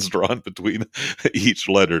the lines drawn between each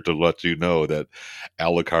letter to let you know that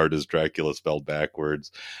Alucard is Dracula spelled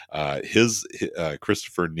backwards. His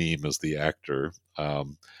Christopher Neame is the actor.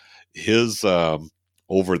 His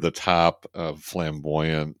over the top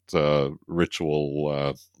flamboyant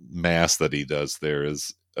ritual mass that he does there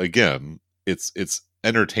is, again, it's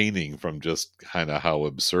entertaining from just kind of how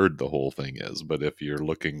absurd the whole thing is. But if you're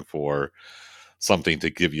looking for something to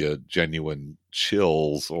give you genuine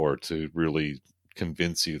chills or to really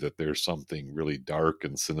convince you that there's something really dark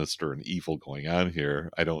and sinister and evil going on here,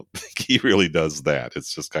 I don't think he really does that.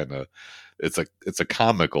 It's just kind of it's a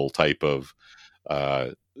comical type of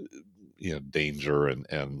danger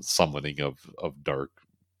and summoning of dark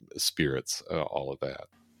spirits, all of that.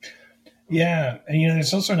 Yeah, and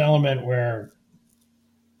there's also an element where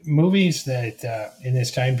movies that in this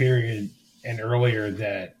time period and earlier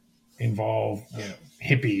that involve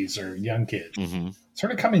hippies or young kids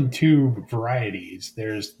sort of come in two varieties.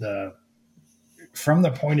 There's from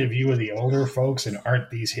the point of view of the older folks, and aren't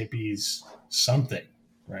these hippies something,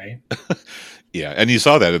 right? Yeah, and you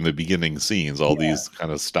saw that in the beginning scenes, all these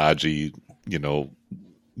kind of stodgy,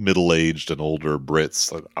 middle-aged and older Brits,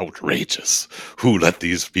 like, outrageous. Who let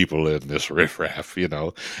these people in, this riffraff, I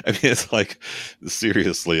mean, it's like,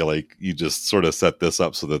 seriously, like, you just sort of set this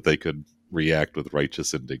up so that they could react with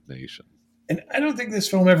righteous indignation. And I don't think this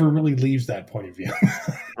film ever really leaves that point of view.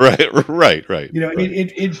 Right.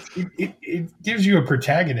 It gives you a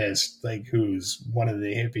protagonist, like, who's one of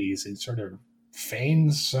the hippies, and sort of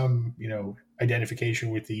feigns some,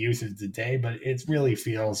 identification with the youth of the day, but it really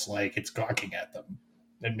feels like it's gawking at them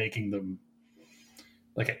and making them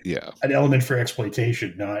like an element for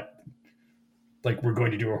exploitation, not like we're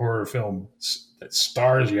going to do a horror film that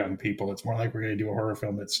stars young people. It's more like we're going to do a horror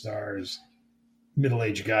film that stars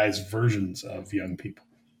middle-aged guys' versions of young people.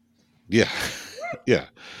 Yeah.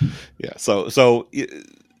 So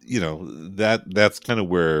that's kind of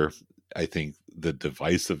where I think the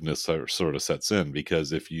divisiveness sort of sets in,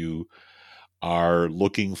 because if you are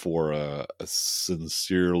looking for a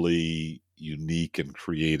sincerely unique and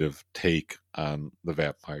creative take on the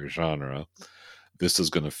vampire genre, this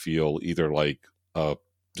is going to feel either like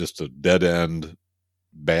just a dead end,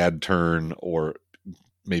 bad turn, or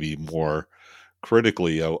maybe more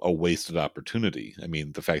critically a wasted opportunity. I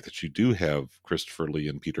mean, the fact that you do have Christopher Lee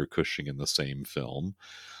and Peter Cushing in the same film,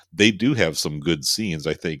 they do have some good scenes.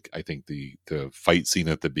 I think the fight scene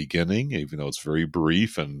at the beginning, even though it's very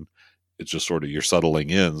brief and it's just sort of you're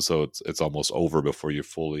settling in, so it's almost over before you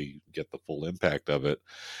fully get the full impact of it.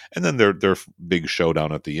 And then their big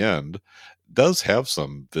showdown at the end does have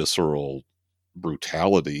some visceral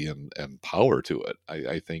brutality and power to it.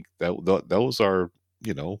 I think that those are,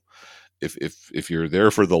 you know, if you're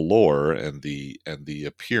there for the lore and the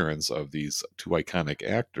appearance of these two iconic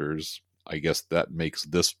actors, I guess that makes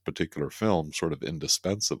this particular film sort of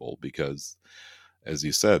indispensable, because, as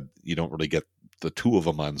you said, you don't really get the two of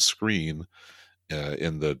them on screen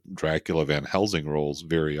in the Dracula Van Helsing roles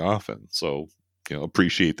very often. So, you know,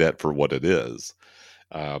 appreciate that for what it is.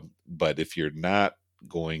 But if you're not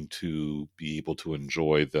going to be able to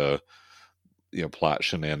enjoy the, you know, plot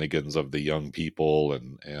shenanigans of the young people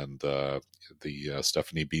and the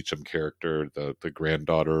Stephanie Beacham character, the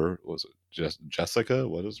granddaughter, was it Jessica?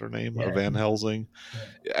 What is her name? Yeah. Of Van Helsing,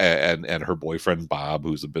 Yeah. and her boyfriend Bob,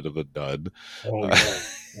 who's a bit of a dud. Oh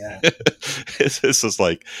yeah. It's just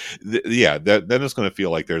like, yeah, then it's going to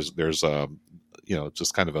feel like there's you know,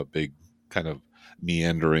 just kind of a big kind of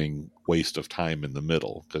meandering waste of time in the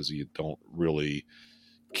middle, because you don't really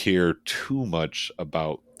care too much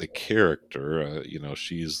about the character. You know,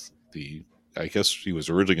 she's I guess she was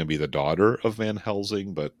originally going to be the daughter of Van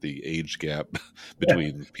Helsing, but the age gap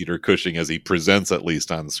between Peter Cushing, as he presents at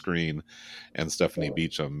least on screen, and Stephanie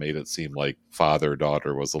Beacham made it seem like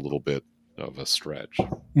father-daughter was a little bit of a stretch.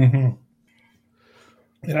 Mm-hmm.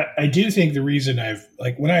 And I do think the reason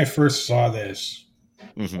when I first saw this,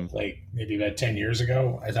 like maybe about 10 years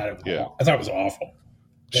ago, I thought it was awful.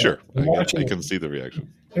 Sure. I can see the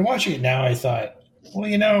reaction. And watching it now, I thought, well,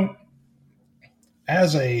 you know,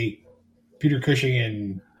 as a Peter Cushing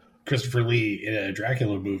and Christopher Lee in a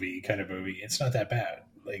Dracula movie, it's not that bad.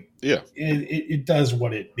 Like, yeah, it does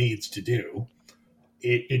what it needs to do.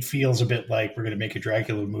 It feels a bit like we're going to make a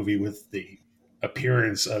Dracula movie with the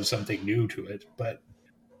appearance of something new to it, but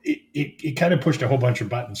it kind of pushed a whole bunch of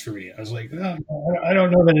buttons for me. I was like, oh, I don't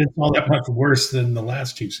know that it's all that much worse than the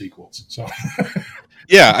last two sequels. So,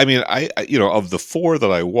 yeah, I mean, I you know, of the four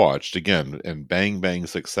that I watched again in bang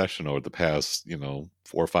succession over the past, you know,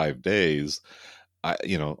 4 or 5 days,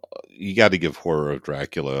 you know, you got to give Horror of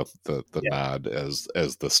Dracula the nod as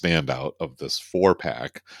the standout of this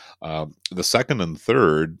 4-pack. The second and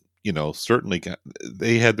third, you know, certainly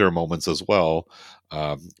they had their moments as well.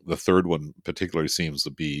 The third one particularly seems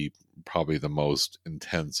to be probably the most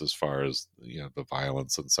intense as far as, you know, the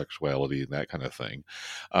violence and sexuality and that kind of thing.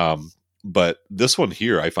 But this one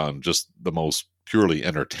here I found just the most purely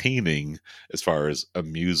entertaining as far as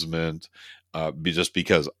amusement, just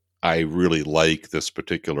because I really like this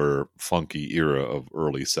particular funky era of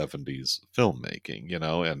early 70s filmmaking, you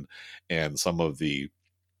know, and some of the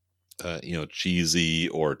you know, cheesy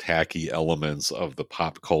or tacky elements of the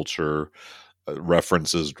pop culture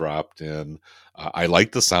references dropped in. I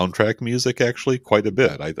liked the soundtrack music actually quite a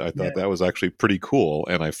bit. I thought that was actually pretty cool.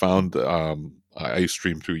 And I found I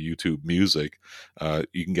streamed through YouTube Music.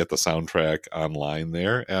 You can get the soundtrack online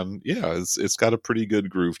there, and yeah, it's got a pretty good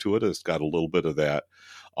groove to it. It's got a little bit of that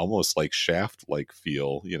almost like Shaft like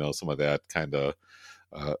feel, you know, some of that kind of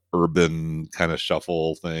urban kind of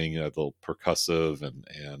shuffle thing, a little percussive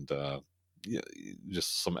and yeah,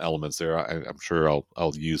 just some elements there. I'm sure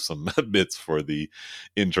I'll use some bits for the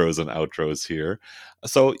intros and outros here.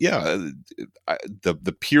 So yeah,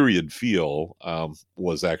 the period feel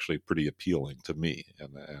was actually pretty appealing to me,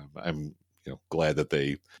 and I'm, you know, glad that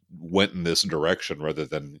they went in this direction rather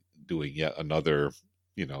than doing yet another,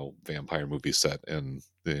 you know, vampire movie set in,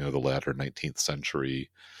 you know, the latter 19th century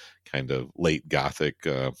kind of late Gothic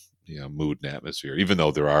you know, mood and atmosphere, even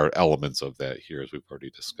though there are elements of that here, as we've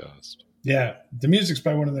already discussed. Yeah, the music's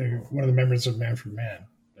by one of the members of Manfred Mann.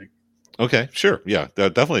 Like, okay, sure, yeah,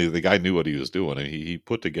 definitely the guy knew what he was doing, and he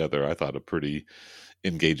put together, I thought, a pretty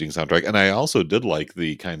engaging soundtrack. And I also did like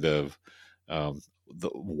the kind of the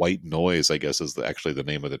white noise, I guess, is actually the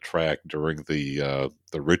name of the track during the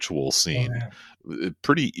ritual scene.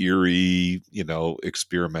 Pretty eerie, you know,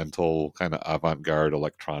 experimental, kind of avant-garde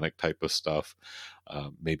electronic type of stuff.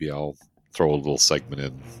 Maybe I'll throw a little segment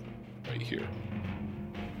in right here.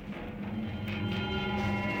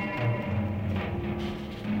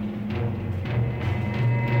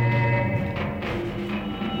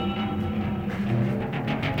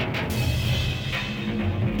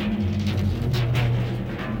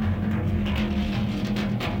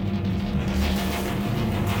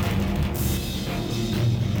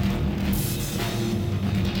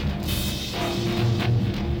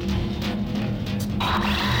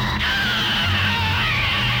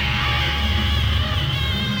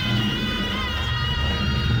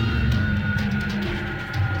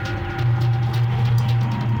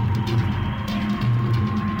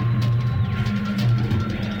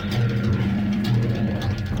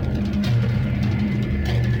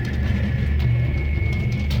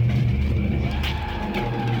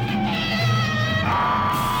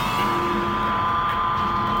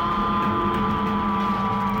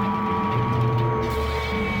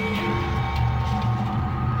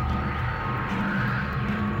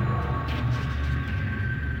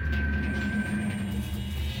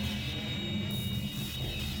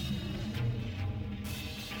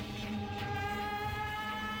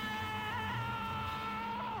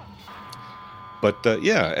 But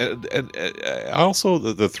yeah, and also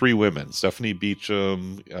the three women: Stephanie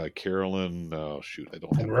Beacham, Carolyn. Oh shoot, I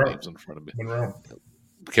don't have the Monroe. names in front of me. Monroe.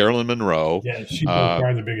 Carolyn Monroe. Yeah, she's Uh,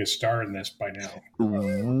 probably the biggest star in this by now.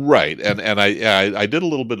 right, and I did a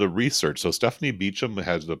little bit of research. So Stephanie Beacham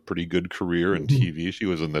has a pretty good career in Mhm. TV. She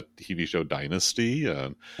was in the TV show Dynasty.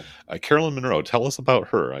 Carolyn Monroe, tell us about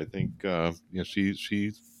her. I think she's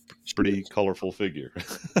She pretty was, colorful figure.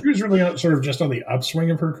 she was really sort of just on the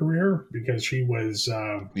upswing of her career because she was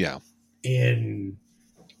Yeah. in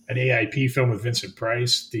an AIP film with Vincent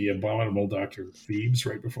Price, The Abominable Dr. Thebes,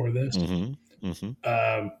 right before this. Hmm. Hmm.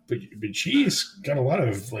 But she's got a lot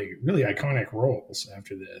of like really iconic roles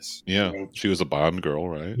after this. Yeah, she was a Bond girl,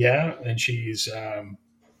 right? Yeah, and she's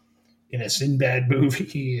in a Sinbad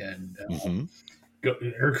movie, and Hmm.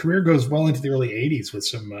 her career goes well into the early '80s with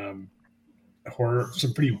some horror,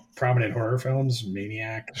 some pretty prominent horror films,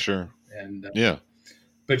 Maniac, Sure. and Yeah.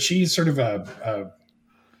 but she's sort of an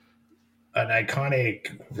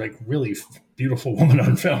iconic, like really beautiful woman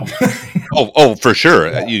on film. Oh, for sure.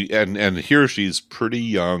 Yeah. And here she's pretty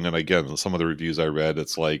young. And again, some of the reviews I read,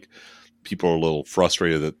 it's like people are a little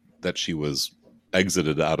frustrated that she was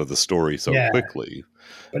exited out of the story so Yeah, quickly.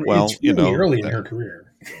 but Well, it's really early in her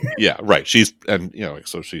career. yeah, right.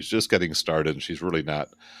 So she's just getting started, and she's really not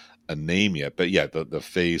a name yet. But yeah, the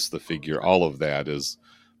face, the figure, all of that is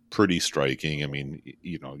pretty striking. I mean,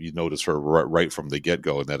 you notice her right from the get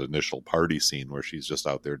go in that initial party scene where she's just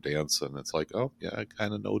out there dancing. It's like, oh yeah, I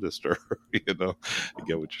kind of noticed her. I get what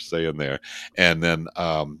you're saying there. And then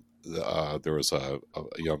there was a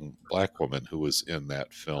young black woman who was in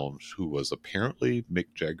that film who was apparently Mick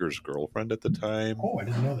Jagger's girlfriend at the time. Oh, I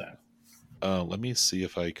didn't know that. Let me see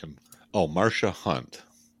if I can. Oh, Marsha Hunt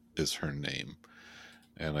is her name.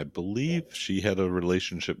 And I believe she had a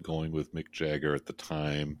relationship going with Mick Jagger at the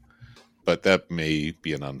time, but that may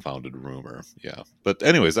be an unfounded rumor. Yeah, but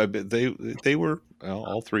anyways, they were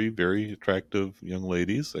all three very attractive young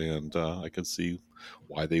ladies, and I could see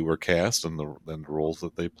why they were cast and the roles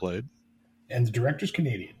that they played. And the director's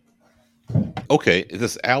Canadian. Okay,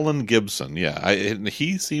 this Alan Gibson, yeah, and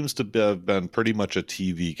he seems to have been pretty much a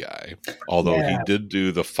TV guy, although he Yeah. did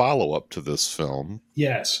do the follow up to this film.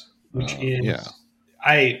 Yes, which is Yeah.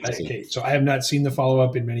 okay. So I have not seen the follow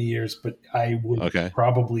up in many years, but I would Okay.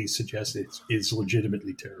 probably suggest it's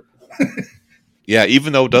legitimately terrible. Yeah,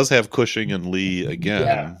 even though it does have Cushing and Lee again.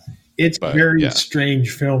 Yeah, it's a But very yeah,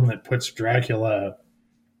 strange film that puts Dracula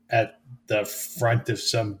at the front of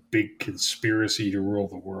some big conspiracy to rule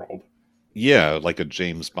the world. yeah, like a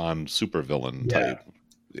James Bond supervillain Yeah, type.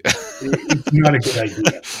 it's not a good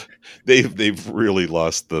idea. They've really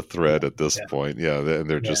lost the thread at this Yeah. point. Yeah, and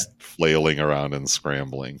they're Yeah. just flailing around and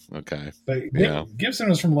scrambling. Okay. But Yeah. Gibson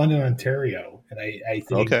was from London, Ontario, and I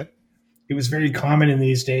think Okay. it was very common in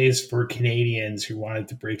these days for Canadians who wanted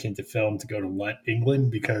to break into film to go to England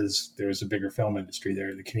because there was a bigger film industry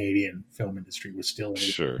there. The Canadian film industry was still in its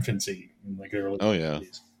Sure. infancy in like the early Oh yeah.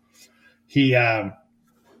 70s. He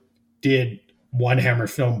did one Hammer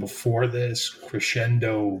film before this,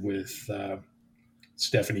 Crescendo, with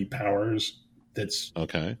Stephanie Powers. That's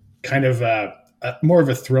Okay. kind of more of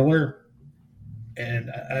a thriller, and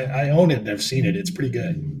I own it and I've seen it. It's pretty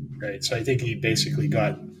good, right? So I think he basically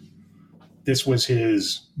got this was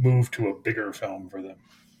his move to a bigger film for them.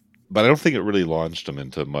 But I don't think it really launched him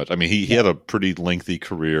into much. I mean, he had a pretty lengthy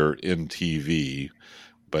career in TV,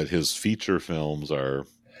 but his feature films are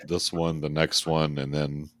this one, the next one, and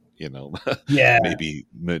then Yeah. maybe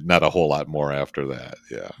not a whole lot more after that.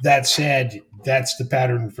 Yeah. That said, that's the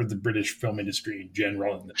pattern for the British film industry in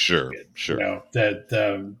general. Sure. You know,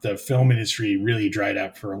 the film industry really dried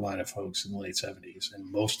up for a lot of folks in the late 70s,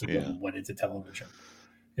 and most of them went into television,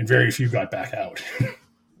 and very few got back out.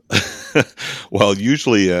 Well,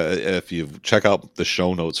 usually if you check out the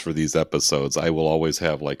show notes for these episodes, I will always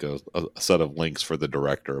have like a set of links for the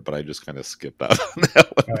director, but I just kind of skipped out on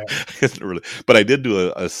that one. Right. But I did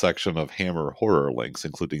do a section of Hammer horror links,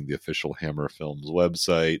 including the official Hammer Films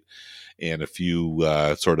website and a few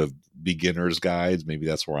sort of beginner's guides. Maybe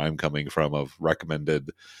that's where I'm coming from, of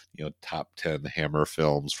recommended, top 10 Hammer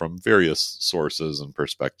films from various sources and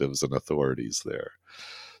perspectives and authorities there.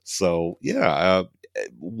 So yeah,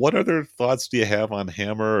 what other thoughts do you have on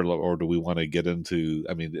Hammer, or do we want to get into?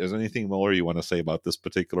 I mean, is there anything more you want to say about this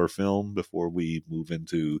particular film before we move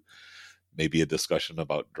into maybe a discussion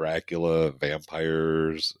about Dracula,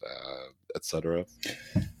 vampires, etc.?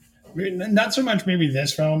 Not so much maybe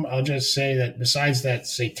this film. I'll just say that besides that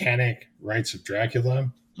satanic rites of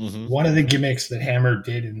Dracula, one of the gimmicks that Hammer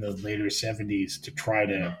did in the later 70s to try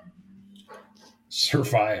to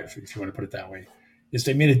survive, if you want to put it that way, is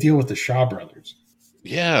they made a deal with the Shaw brothers.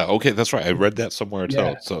 Yeah, okay, that's right. I read that somewhere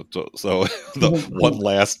Yeah. too. So So the one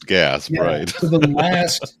last gasp, yeah. right? So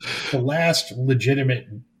the last legitimate,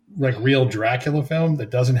 like real Dracula film that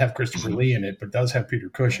doesn't have Christopher Mhm. Lee in it, but does have Peter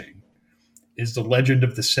Cushing, is The Legend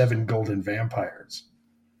of the Seven Golden Vampires,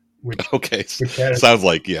 which Okay, has, sounds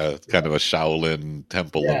like, yeah, kind of a Shaolin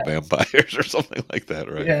temple yeah, of vampires or something like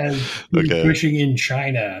that, right? it has Peter Okay, Cushing in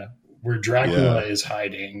China where Dracula yeah. is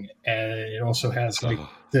hiding, and it also has like Oh.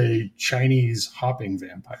 the Chinese hopping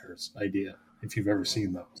vampires idea. If you've ever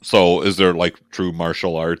seen those, So is there like true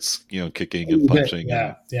martial arts, kicking and punching yeah,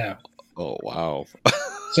 and yeah. oh wow.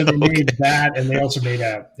 So they Okay. made that, and they also made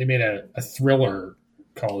a thriller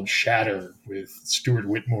called Shatter with Stuart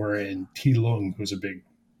Whitmore and T. Lung, who's a big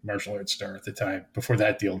martial arts star at the time. Before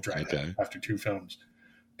that deal dried up Okay. after two films,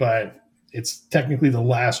 but it's technically the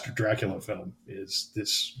last Dracula film. Is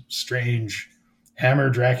this strange Hammer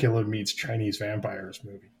Dracula meets Chinese vampires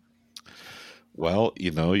movie? Well,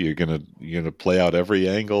 you're gonna play out every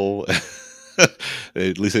angle.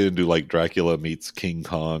 At least they didn't do like Dracula meets King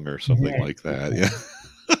Kong or something Mhm. like that. Yeah.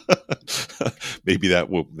 Maybe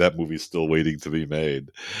that movie's still waiting to be made.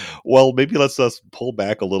 Well, maybe let's just pull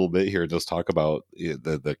back a little bit here and just talk about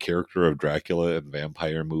the character of Dracula and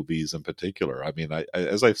vampire movies in particular. I mean,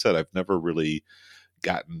 as I've said, I've never really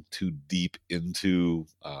gotten too deep into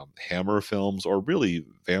Hammer films or really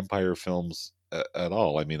vampire films at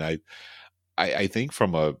all. I mean, I think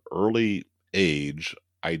from a early age,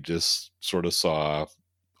 I just sort of saw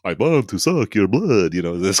I love to suck your blood,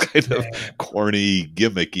 this kind of Yeah, corny,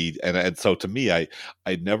 gimmicky, and so to me, I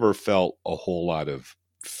never felt a whole lot of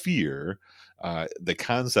fear. The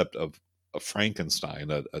concept of a Frankenstein,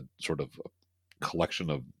 a sort of a collection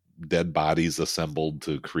of dead bodies assembled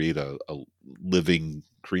to create a living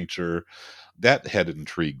creature, that had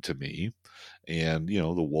intrigued to me. And the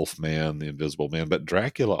Wolfman, the Invisible Man, but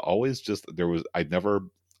Dracula always just I never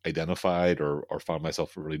identified or found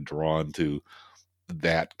myself really drawn to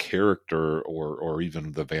that character or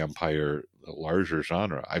even the vampire larger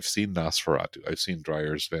genre. I've seen Nosferatu, I've seen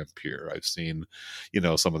Dreyer's Vampire, I've seen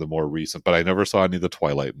some of the more recent, but I never saw any of the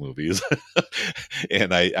Twilight movies.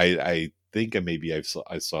 And I think maybe I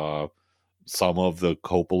saw some of the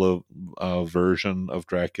Coppola version of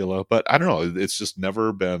Dracula, but I don't know, it's just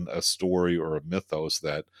never been a story or a mythos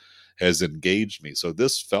that has engaged me. So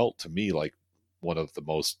this felt to me like one of the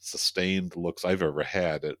most sustained looks I've ever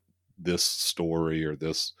had at this story or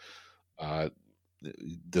uh,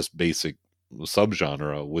 this basic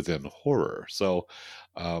subgenre within horror. So,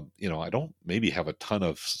 I don't maybe have a ton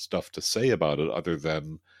of stuff to say about it other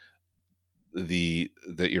than the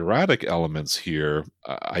erotic elements here.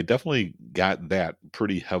 I definitely got that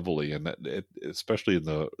pretty heavily, and especially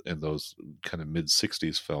in those kind of mid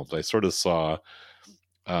 '60s films, I sort of saw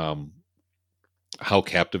um, how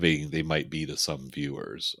captivating they might be to some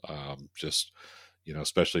viewers. Just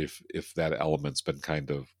especially if that element's been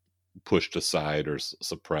kind of pushed aside or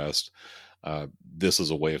suppressed. This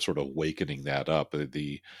is a way of sort of awakening that up.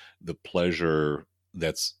 The pleasure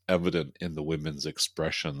that's evident in the women's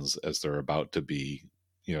expressions as they're about to be,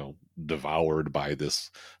 devoured by this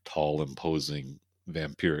tall, imposing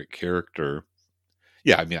vampiric character.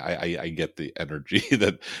 Yeah, I mean, I get the energy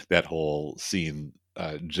that whole scene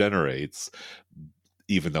generates,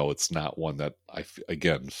 even though it's not one that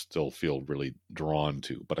again still feel really drawn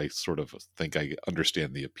to. But I sort of think I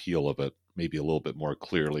understand the appeal of it maybe a little bit more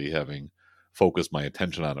clearly, having focused my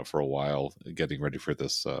attention on it for a while, getting ready for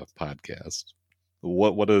this podcast.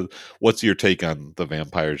 What's your take on the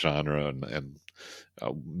vampire genre, and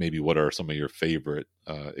maybe what are some of your favorite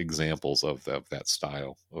examples of that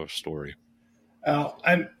style or story?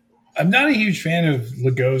 I'm not a huge fan of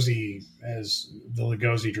Lugosi as the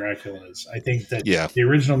Lugosi Draculas. I think that Yeah. the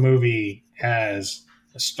original movie has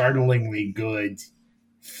a startlingly good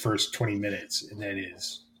first 20 minutes and then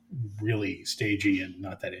is really stagey and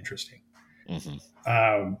not that interesting. Hmm.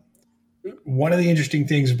 Um, One of the interesting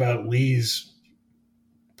things about Lee's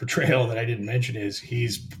portrayal that I didn't mention is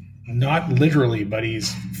he's not literally, but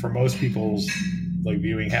he's for most people's like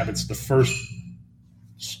viewing habits the first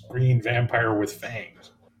screen vampire with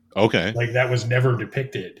fangs. Okay. Like that was never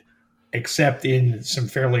depicted except in some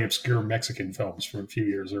fairly obscure Mexican films from a few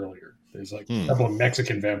years earlier. There's like a Hmm. couple of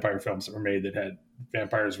Mexican vampire films that were made that had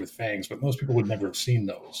vampires with fangs, but most people would never have seen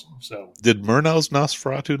those. So Did Murnau's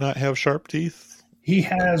Nosferatu not have sharp teeth? he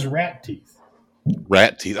has rat teeth.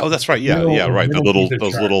 Rat teeth. Oh, that's right. Yeah, yeah, Middle, right. middle teeth are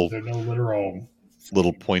Those sharp. little They're no literal.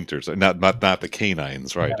 pointers, not the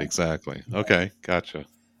canines. Right. Yeah. Exactly. Okay. Gotcha.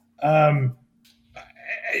 Um,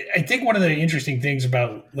 I think one of the interesting things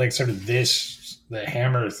about like sort of the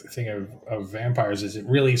Hammer thing of vampires is it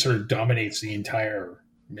really sort of dominates the entire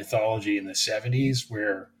mythology in the 70s,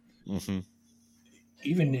 where Mm-hmm.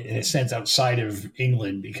 even in a sense outside of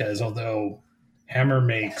England, because although Hammer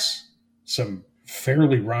makes some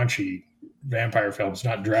fairly raunchy vampire films,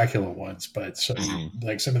 not Dracula ones, but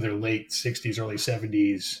Mm-hmm. some of their late 60s, early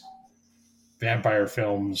 70s vampire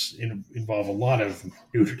films involve a lot of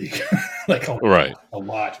nudity, like Right. a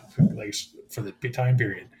lot, like for the time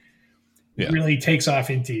period. It Yeah. really takes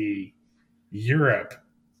off into Europe,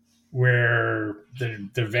 where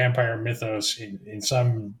the vampire mythos in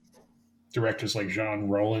some directors like Jean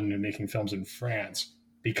Rollin and making films in France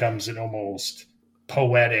becomes an almost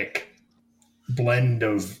poetic blend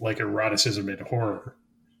of like eroticism and horror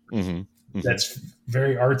Mm-hmm. Mm-hmm. that's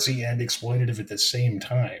very artsy and exploitative at the same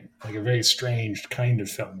time, like a very strange kind of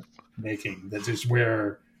film making. That is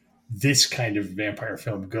where this kind of vampire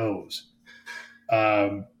film goes.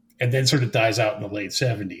 And then sort of dies out in the late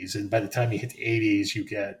 70s. And by the time you hit the 80s, you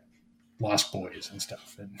get Lost Boys and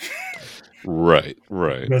stuff. And Right.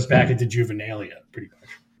 it goes back into juvenilia pretty much.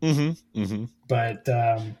 Mm-hmm. Mm-hmm. But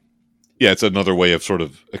Yeah, it's another way of sort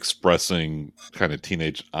of expressing kind of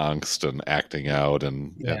teenage angst and acting out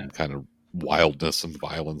and kind of wildness and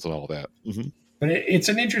violence and all that. Mm-hmm. but it's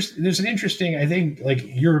an interest. There's an interesting, I think, like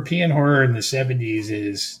European horror in the 70s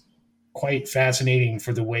is quite fascinating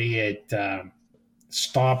for the way it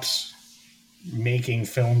stops making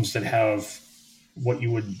films that have what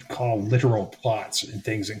you would call literal plots and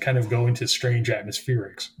things, and kind of go into strange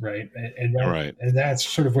atmospherics, right? Right. And that's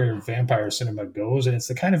sort of where vampire cinema goes, and it's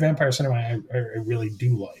the kind of vampire cinema I really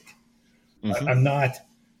do like. Mm-hmm. I'm not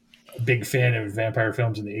a big fan of vampire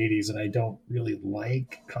films in the 80s, and I don't really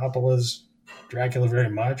like Coppola's Dracula very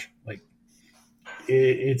much. Like,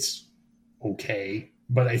 it's okay,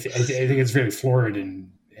 but I think it's very florid and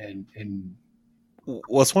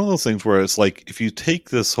Well, it's one of those things where it's like if you take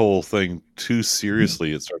this whole thing too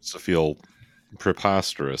seriously, it starts to feel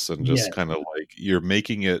preposterous and just kind of like you're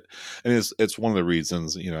making it. And it's one of the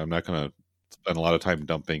reasons, I'm not going to spend a lot of time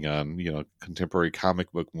dumping on, contemporary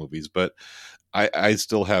comic book movies, but I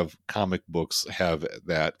still have comic books have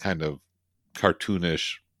that kind of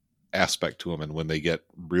cartoonish aspect to them. And when they get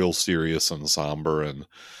real serious and somber and,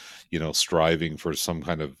 striving for some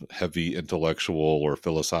kind of heavy intellectual or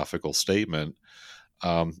philosophical statement,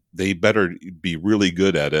 they better be really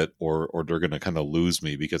good at it or they're going to kind of lose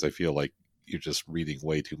me, because I feel like you're just reading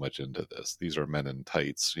way too much into this. These are men in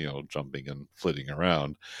tights, jumping and flitting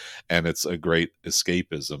around, and it's a great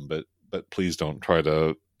escapism, but please don't try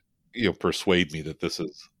to, persuade me that this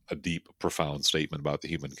is a deep, profound statement about the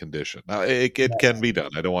human condition. Now, it can be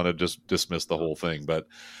done. I don't want to just dismiss the whole thing, but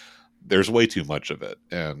there's way too much of it,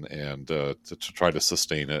 and to try to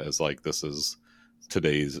sustain it as like this is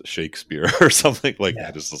today's Shakespeare or something like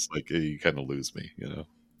that, it's just like you kind of lose me,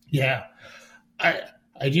 Yeah,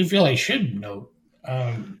 I do feel I should note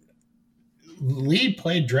Lee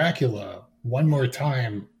played Dracula one more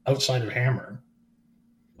time outside of Hammer.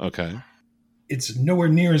 Okay. It's nowhere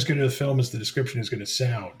near as good a film as the description is going to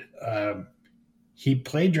sound. He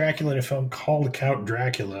played Dracula in a film called Count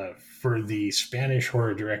Dracula for the Spanish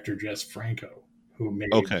horror director Jess Franco, who made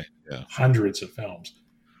hundreds of films,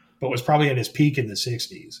 but was probably at his peak in the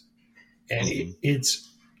 60s. And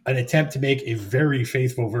it's an attempt to make a very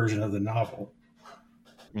faithful version of the novel.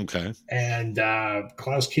 Okay. And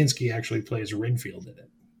Klaus Kinski actually plays Renfield in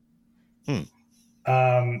it.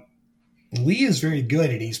 Lee is very good,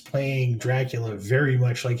 and he's playing Dracula very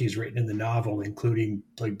much like he's written in the novel, including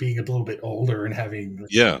like being a little bit older and having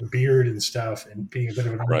a beard and stuff, and being a bit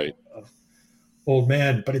of an old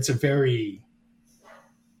man. But it's a very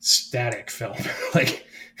static film. Like,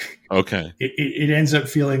 okay, it ends up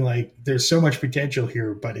feeling like there's so much potential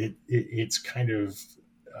here, but it's kind of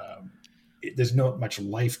there's not much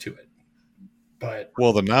life to it. But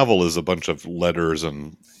the novel is a bunch of letters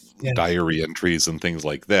and diary entries and things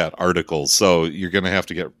like that, articles. So you're going to have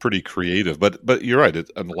to get pretty creative. But you're right.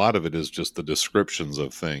 And a lot of it is just the descriptions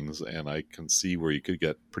of things, and I can see where you could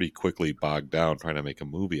get pretty quickly bogged down trying to make a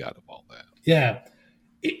movie out of all that. Yeah,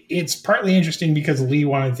 it's partly interesting because Lee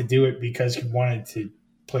wanted to do it because he wanted to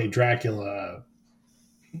play Dracula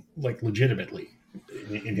like legitimately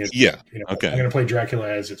in his I'm going to play Dracula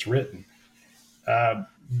as it's written,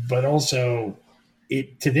 but also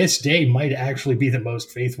it to this day might actually be the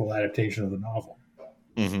most faithful adaptation of the novel.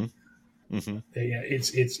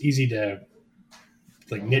 It's easy to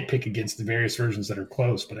like nitpick against the various versions that are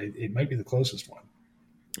close, but it might be the closest one.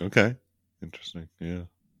 Okay, interesting. Yeah.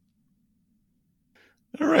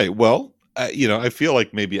 All right. Well, I feel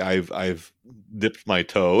like maybe I've dipped my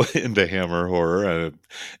toe into Hammer horror.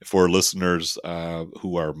 For listeners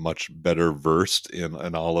who are much better versed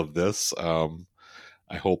in all of this,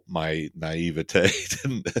 I hope my naivete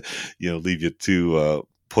didn't, leave you too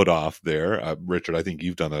put off there. Richard, I think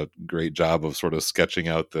you've done a great job of sort of sketching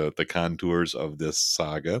out the contours of this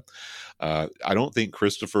saga. I don't think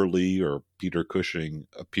Christopher Lee or Peter Cushing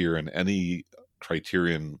appear in any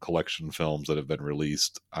Criterion Collection films that have been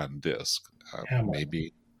released on disc. Hamlet.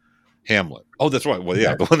 Maybe Hamlet. Oh, that's right. Well, yeah,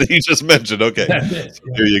 Yeah. the one that you just mentioned. Okay, That's it. so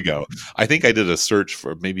there you go. I think I did a search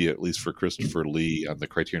for maybe at least for Christopher Lee on the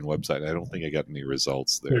Criterion website. I don't think I got any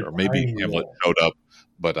results there, There's or maybe Tiny Hamlet Will. showed up,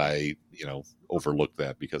 but I, overlooked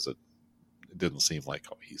that because it didn't seem like,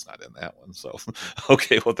 oh, he's not in that one. So,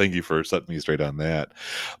 okay, well, thank you for setting me straight on that.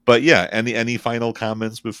 But yeah, any final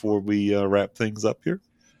comments before we wrap things up here?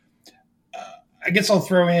 I guess I'll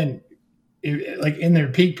throw in, like in their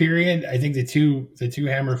peak period, I think the two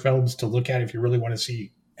Hammer films to look at if you really want to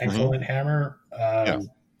see excellent Hammer. Yeah.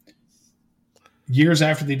 Years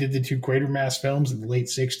after they did the two Quatermass films in the late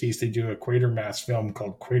 60s, they do a Quatermass film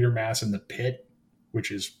called Quatermass in the Pit,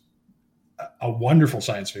 which is a wonderful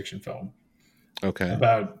science fiction film. Okay.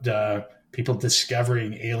 About people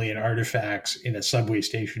discovering alien artifacts in a subway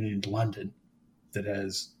station in London that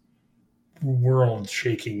has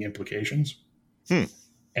world-shaking implications.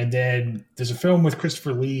 And then there's a film with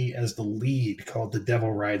Christopher Lee as the lead called The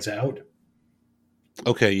Devil Rides Out.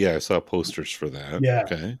 Okay, yeah, I saw posters for that. Yeah.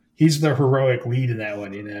 Okay. He's the heroic lead in that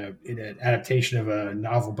one, in an adaptation of a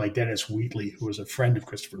novel by Dennis Wheatley, who was a friend of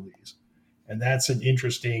Christopher Lee's. And that's an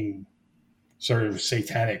interesting sort of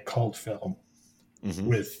satanic cult film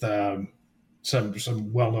with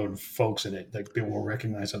some well-known folks in it that people will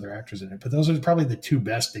recognize other actors in it. But those are probably the two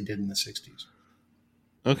best they did in the 60s.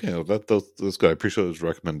 Okay, well, that's good. I appreciate those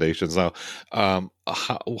recommendations. Now, I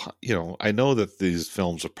know that these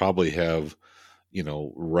films will probably have,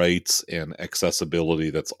 rights and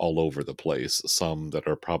accessibility that's all over the place. Some that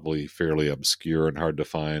are probably fairly obscure and hard to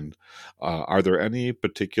find. Are there any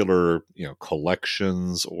particular,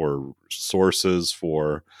 collections or sources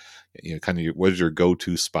for, kind of what is your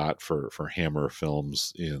go-to spot for Hammer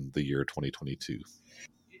films in the year 2022?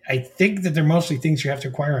 I think that they're mostly things you have to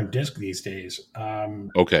acquire on disc these days.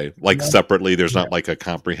 Okay, like separately, there's not like a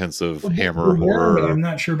comprehensive Hammer horror. But I'm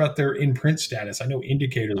not sure about their in-print status. I know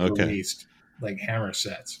Indicator Okay. released like Hammer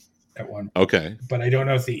sets at one point. Okay, but I don't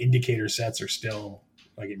know if the Indicator sets are still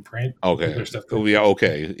like in print. Okay. Their stuff Oh, yeah.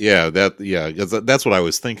 Okay. Yeah. Because that's what I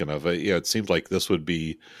was thinking of. Yeah. It seems like this would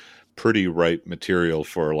be pretty ripe material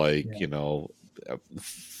for like,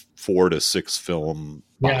 4 to 6 film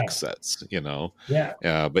box sets,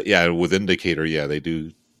 Yeah. But yeah, with Indicator, yeah, they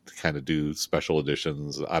do kind of do special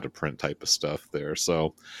editions, out of print type of stuff there.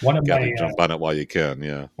 So gotta jump on it while you can.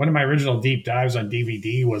 Yeah. One of my original deep dives on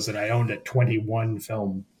DVD was that I owned a 21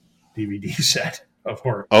 film DVD set of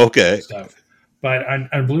horror stuff. But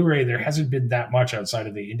on Blu-ray, there hasn't been that much outside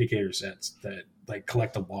of the Indicator sets that like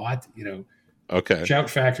collect a lot. Okay. Shout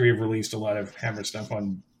Factory have released a lot of Hammer stuff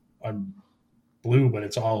on Blue, but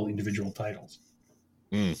it's all individual titles.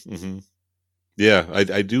 Mm-hmm. Yeah,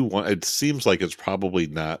 I do want. It seems like it's probably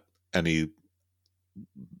not any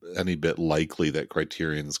bit likely that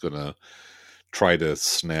Criterion's going to try to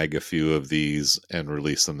snag a few of these and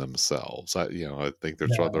release them themselves. I think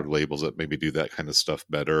there's other labels that maybe do that kind of stuff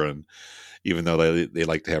better. And even though they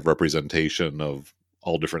like to have representation of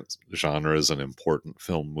all different genres and important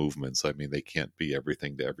film movements, I mean, they can't be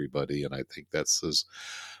everything to everybody. And I think that's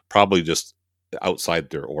probably just outside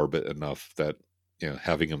their orbit enough that,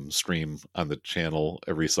 having them stream on the channel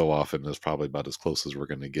every so often is probably about as close as we're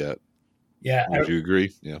going to get. Yeah. Would you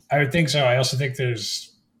agree? Yeah. I would think so. I also think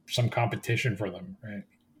there's some competition for them, right?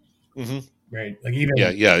 Mm-hmm. Right. Like even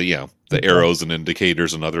the Arrows and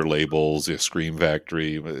Indicators and other labels, Scream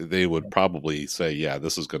Factory, they would probably say, yeah,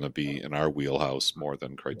 this is going to be in our wheelhouse more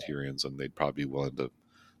than Criterion's, and they'd probably be willing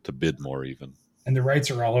to bid more even. And the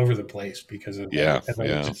rights are all over the place because of as I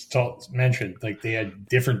just mentioned, like they had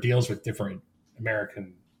different deals with different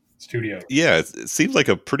American studios. Yeah, it seems like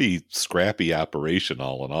a pretty scrappy operation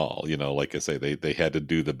all in all. Like I say, they had to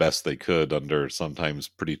do the best they could under sometimes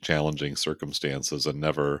pretty challenging circumstances and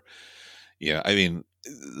never, I mean,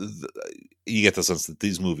 you get the sense that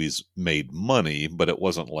these movies made money, but it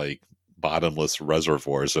wasn't like bottomless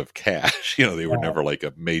reservoirs of cash. They were never like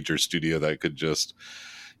a major studio that could just,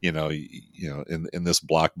 in this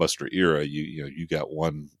blockbuster era, you got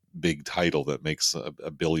one big title that makes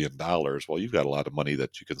 $1 billion. Well, you've got a lot of money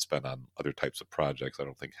that you can spend on other types of projects. I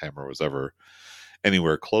don't think Hammer was ever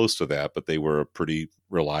anywhere close to that, but they were a pretty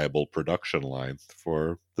reliable production line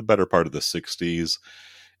for the better part of the 60s.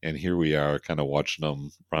 And here we are kind of watching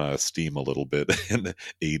them run out of steam a little bit in AD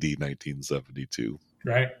 1972.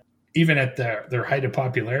 Right. Even at their height of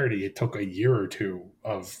popularity, it took a year or two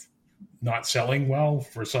of not selling well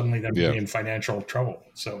for suddenly them to Yeah. be in financial trouble.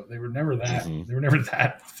 So they were never that Mhm. they were never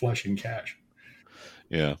that flush in cash.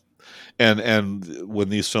 Yeah. And when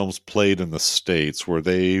these films played in the States, were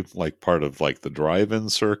they like part of like the drive-in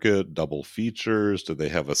circuit, double features? Did they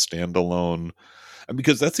have a standalone? And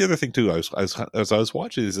because that's the other thing too. As I was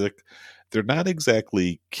watching these, like, they're not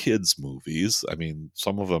exactly kids movies. I mean,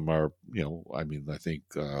 some of them are. I mean, I think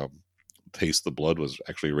Taste the Blood was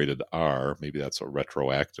actually rated R. Maybe that's a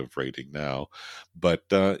retroactive rating now, but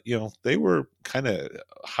they were kind of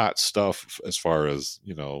hot stuff as far as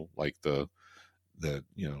like the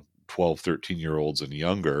 12, 13 year olds and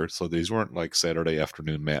younger. So these weren't like Saturday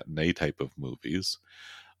afternoon matinee type of movies.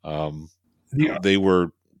 um The, they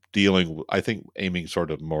were dealing, I think, aiming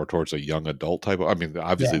sort of more towards a young adult type of, I mean,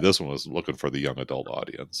 obviously yeah, this one was looking for the young adult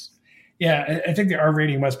audience. yeah. I think the R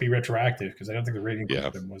rating must be retroactive because I don't think the rating Yeah.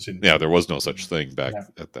 system was in. Yeah, there was no such thing back Yeah,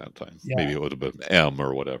 at that time. Maybe yeah, it would have been M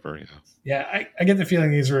or whatever. Yeah. yeah. I get the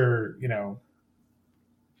feeling these were,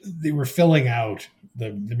 they were filling out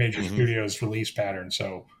the major Hmm. studios release pattern.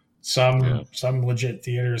 So Yeah. some legit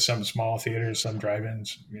theaters, some small theaters, some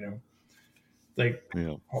drive-ins. Like,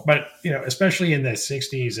 Yeah. but especially in the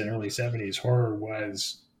 '60s and early '70s, horror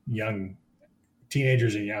was young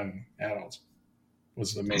teenagers and young adults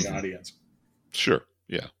was the main Hmm. audience. Sure.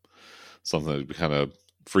 Yeah. Something that would kind of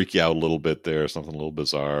freak you out a little bit there, something a little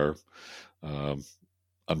bizarre. Um,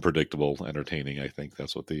 Unpredictable, entertaining. I think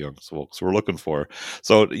that's what the young folks were looking for.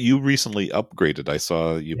 So you recently upgraded. I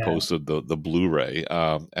saw you Yeah, posted the Blu-ray,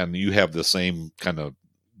 and you have the same kind of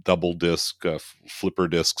double disc, flipper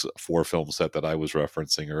discs 4-film set that I was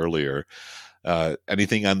referencing earlier.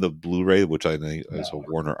 Anything on the Blu-ray, which I think is a no.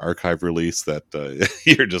 Warner Archive release, that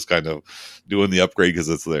you're just kind of doing the upgrade because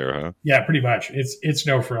it's there, huh? Yeah, pretty much. It's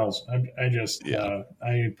no frills. I just Yeah.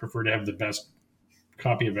 I prefer to have the best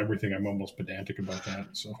copy of everything. I'm almost pedantic about that.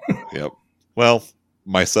 So Yep. Well,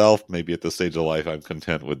 myself, maybe at this stage of life, I'm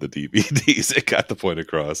content with the DVDs. It got the point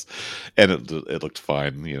across, and it looked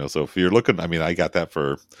fine. So if you're looking, I mean, I got that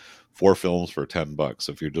for 4 films for $10.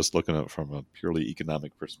 If you're just looking at it from a purely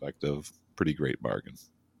economic perspective, pretty great bargain.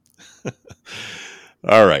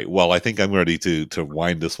 All right. Well, I think I'm ready to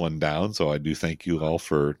wind this one down. So I do thank you all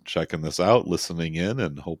for checking this out, listening in,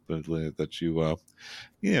 and hopefully that you got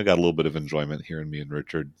a little bit of enjoyment hearing me and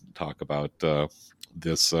Richard talk about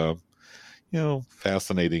this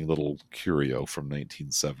fascinating little curio from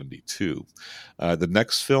 1972. The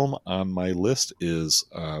next film on my list is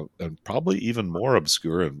and probably even more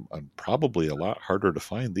obscure and probably a lot harder to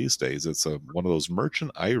find these days. It's one of those Merchant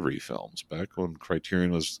Ivory films back when Criterion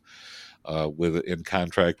was in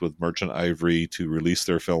contract with Merchant Ivory to release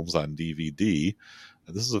their films on DVD.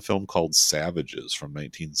 This is a film called Savages from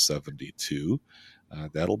 1972.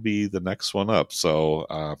 That'll be the next one up. So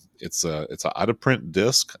it's a out of print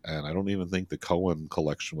disc, and I don't even think the Cohen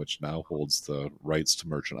collection, which now holds the rights to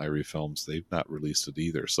Merchant Ivory films, they've not released it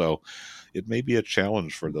either. So it may be a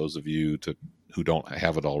challenge for those of you who don't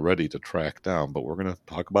have it already to track down, but we're going to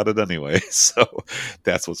talk about it anyway. So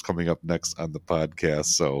that's what's coming up next on the podcast.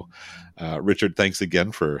 So Richard, thanks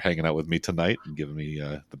again for hanging out with me tonight and giving me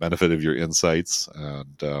the benefit of your insights. And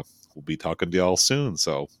we'll be talking to y'all soon.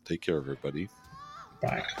 So take care, everybody.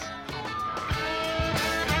 bye.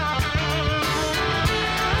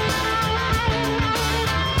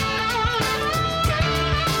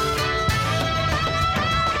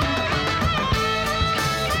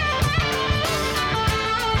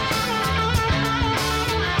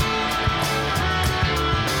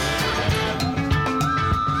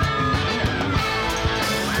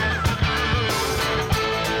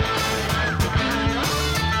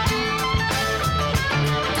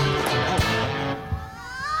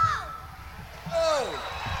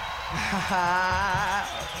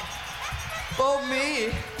 For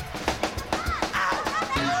me.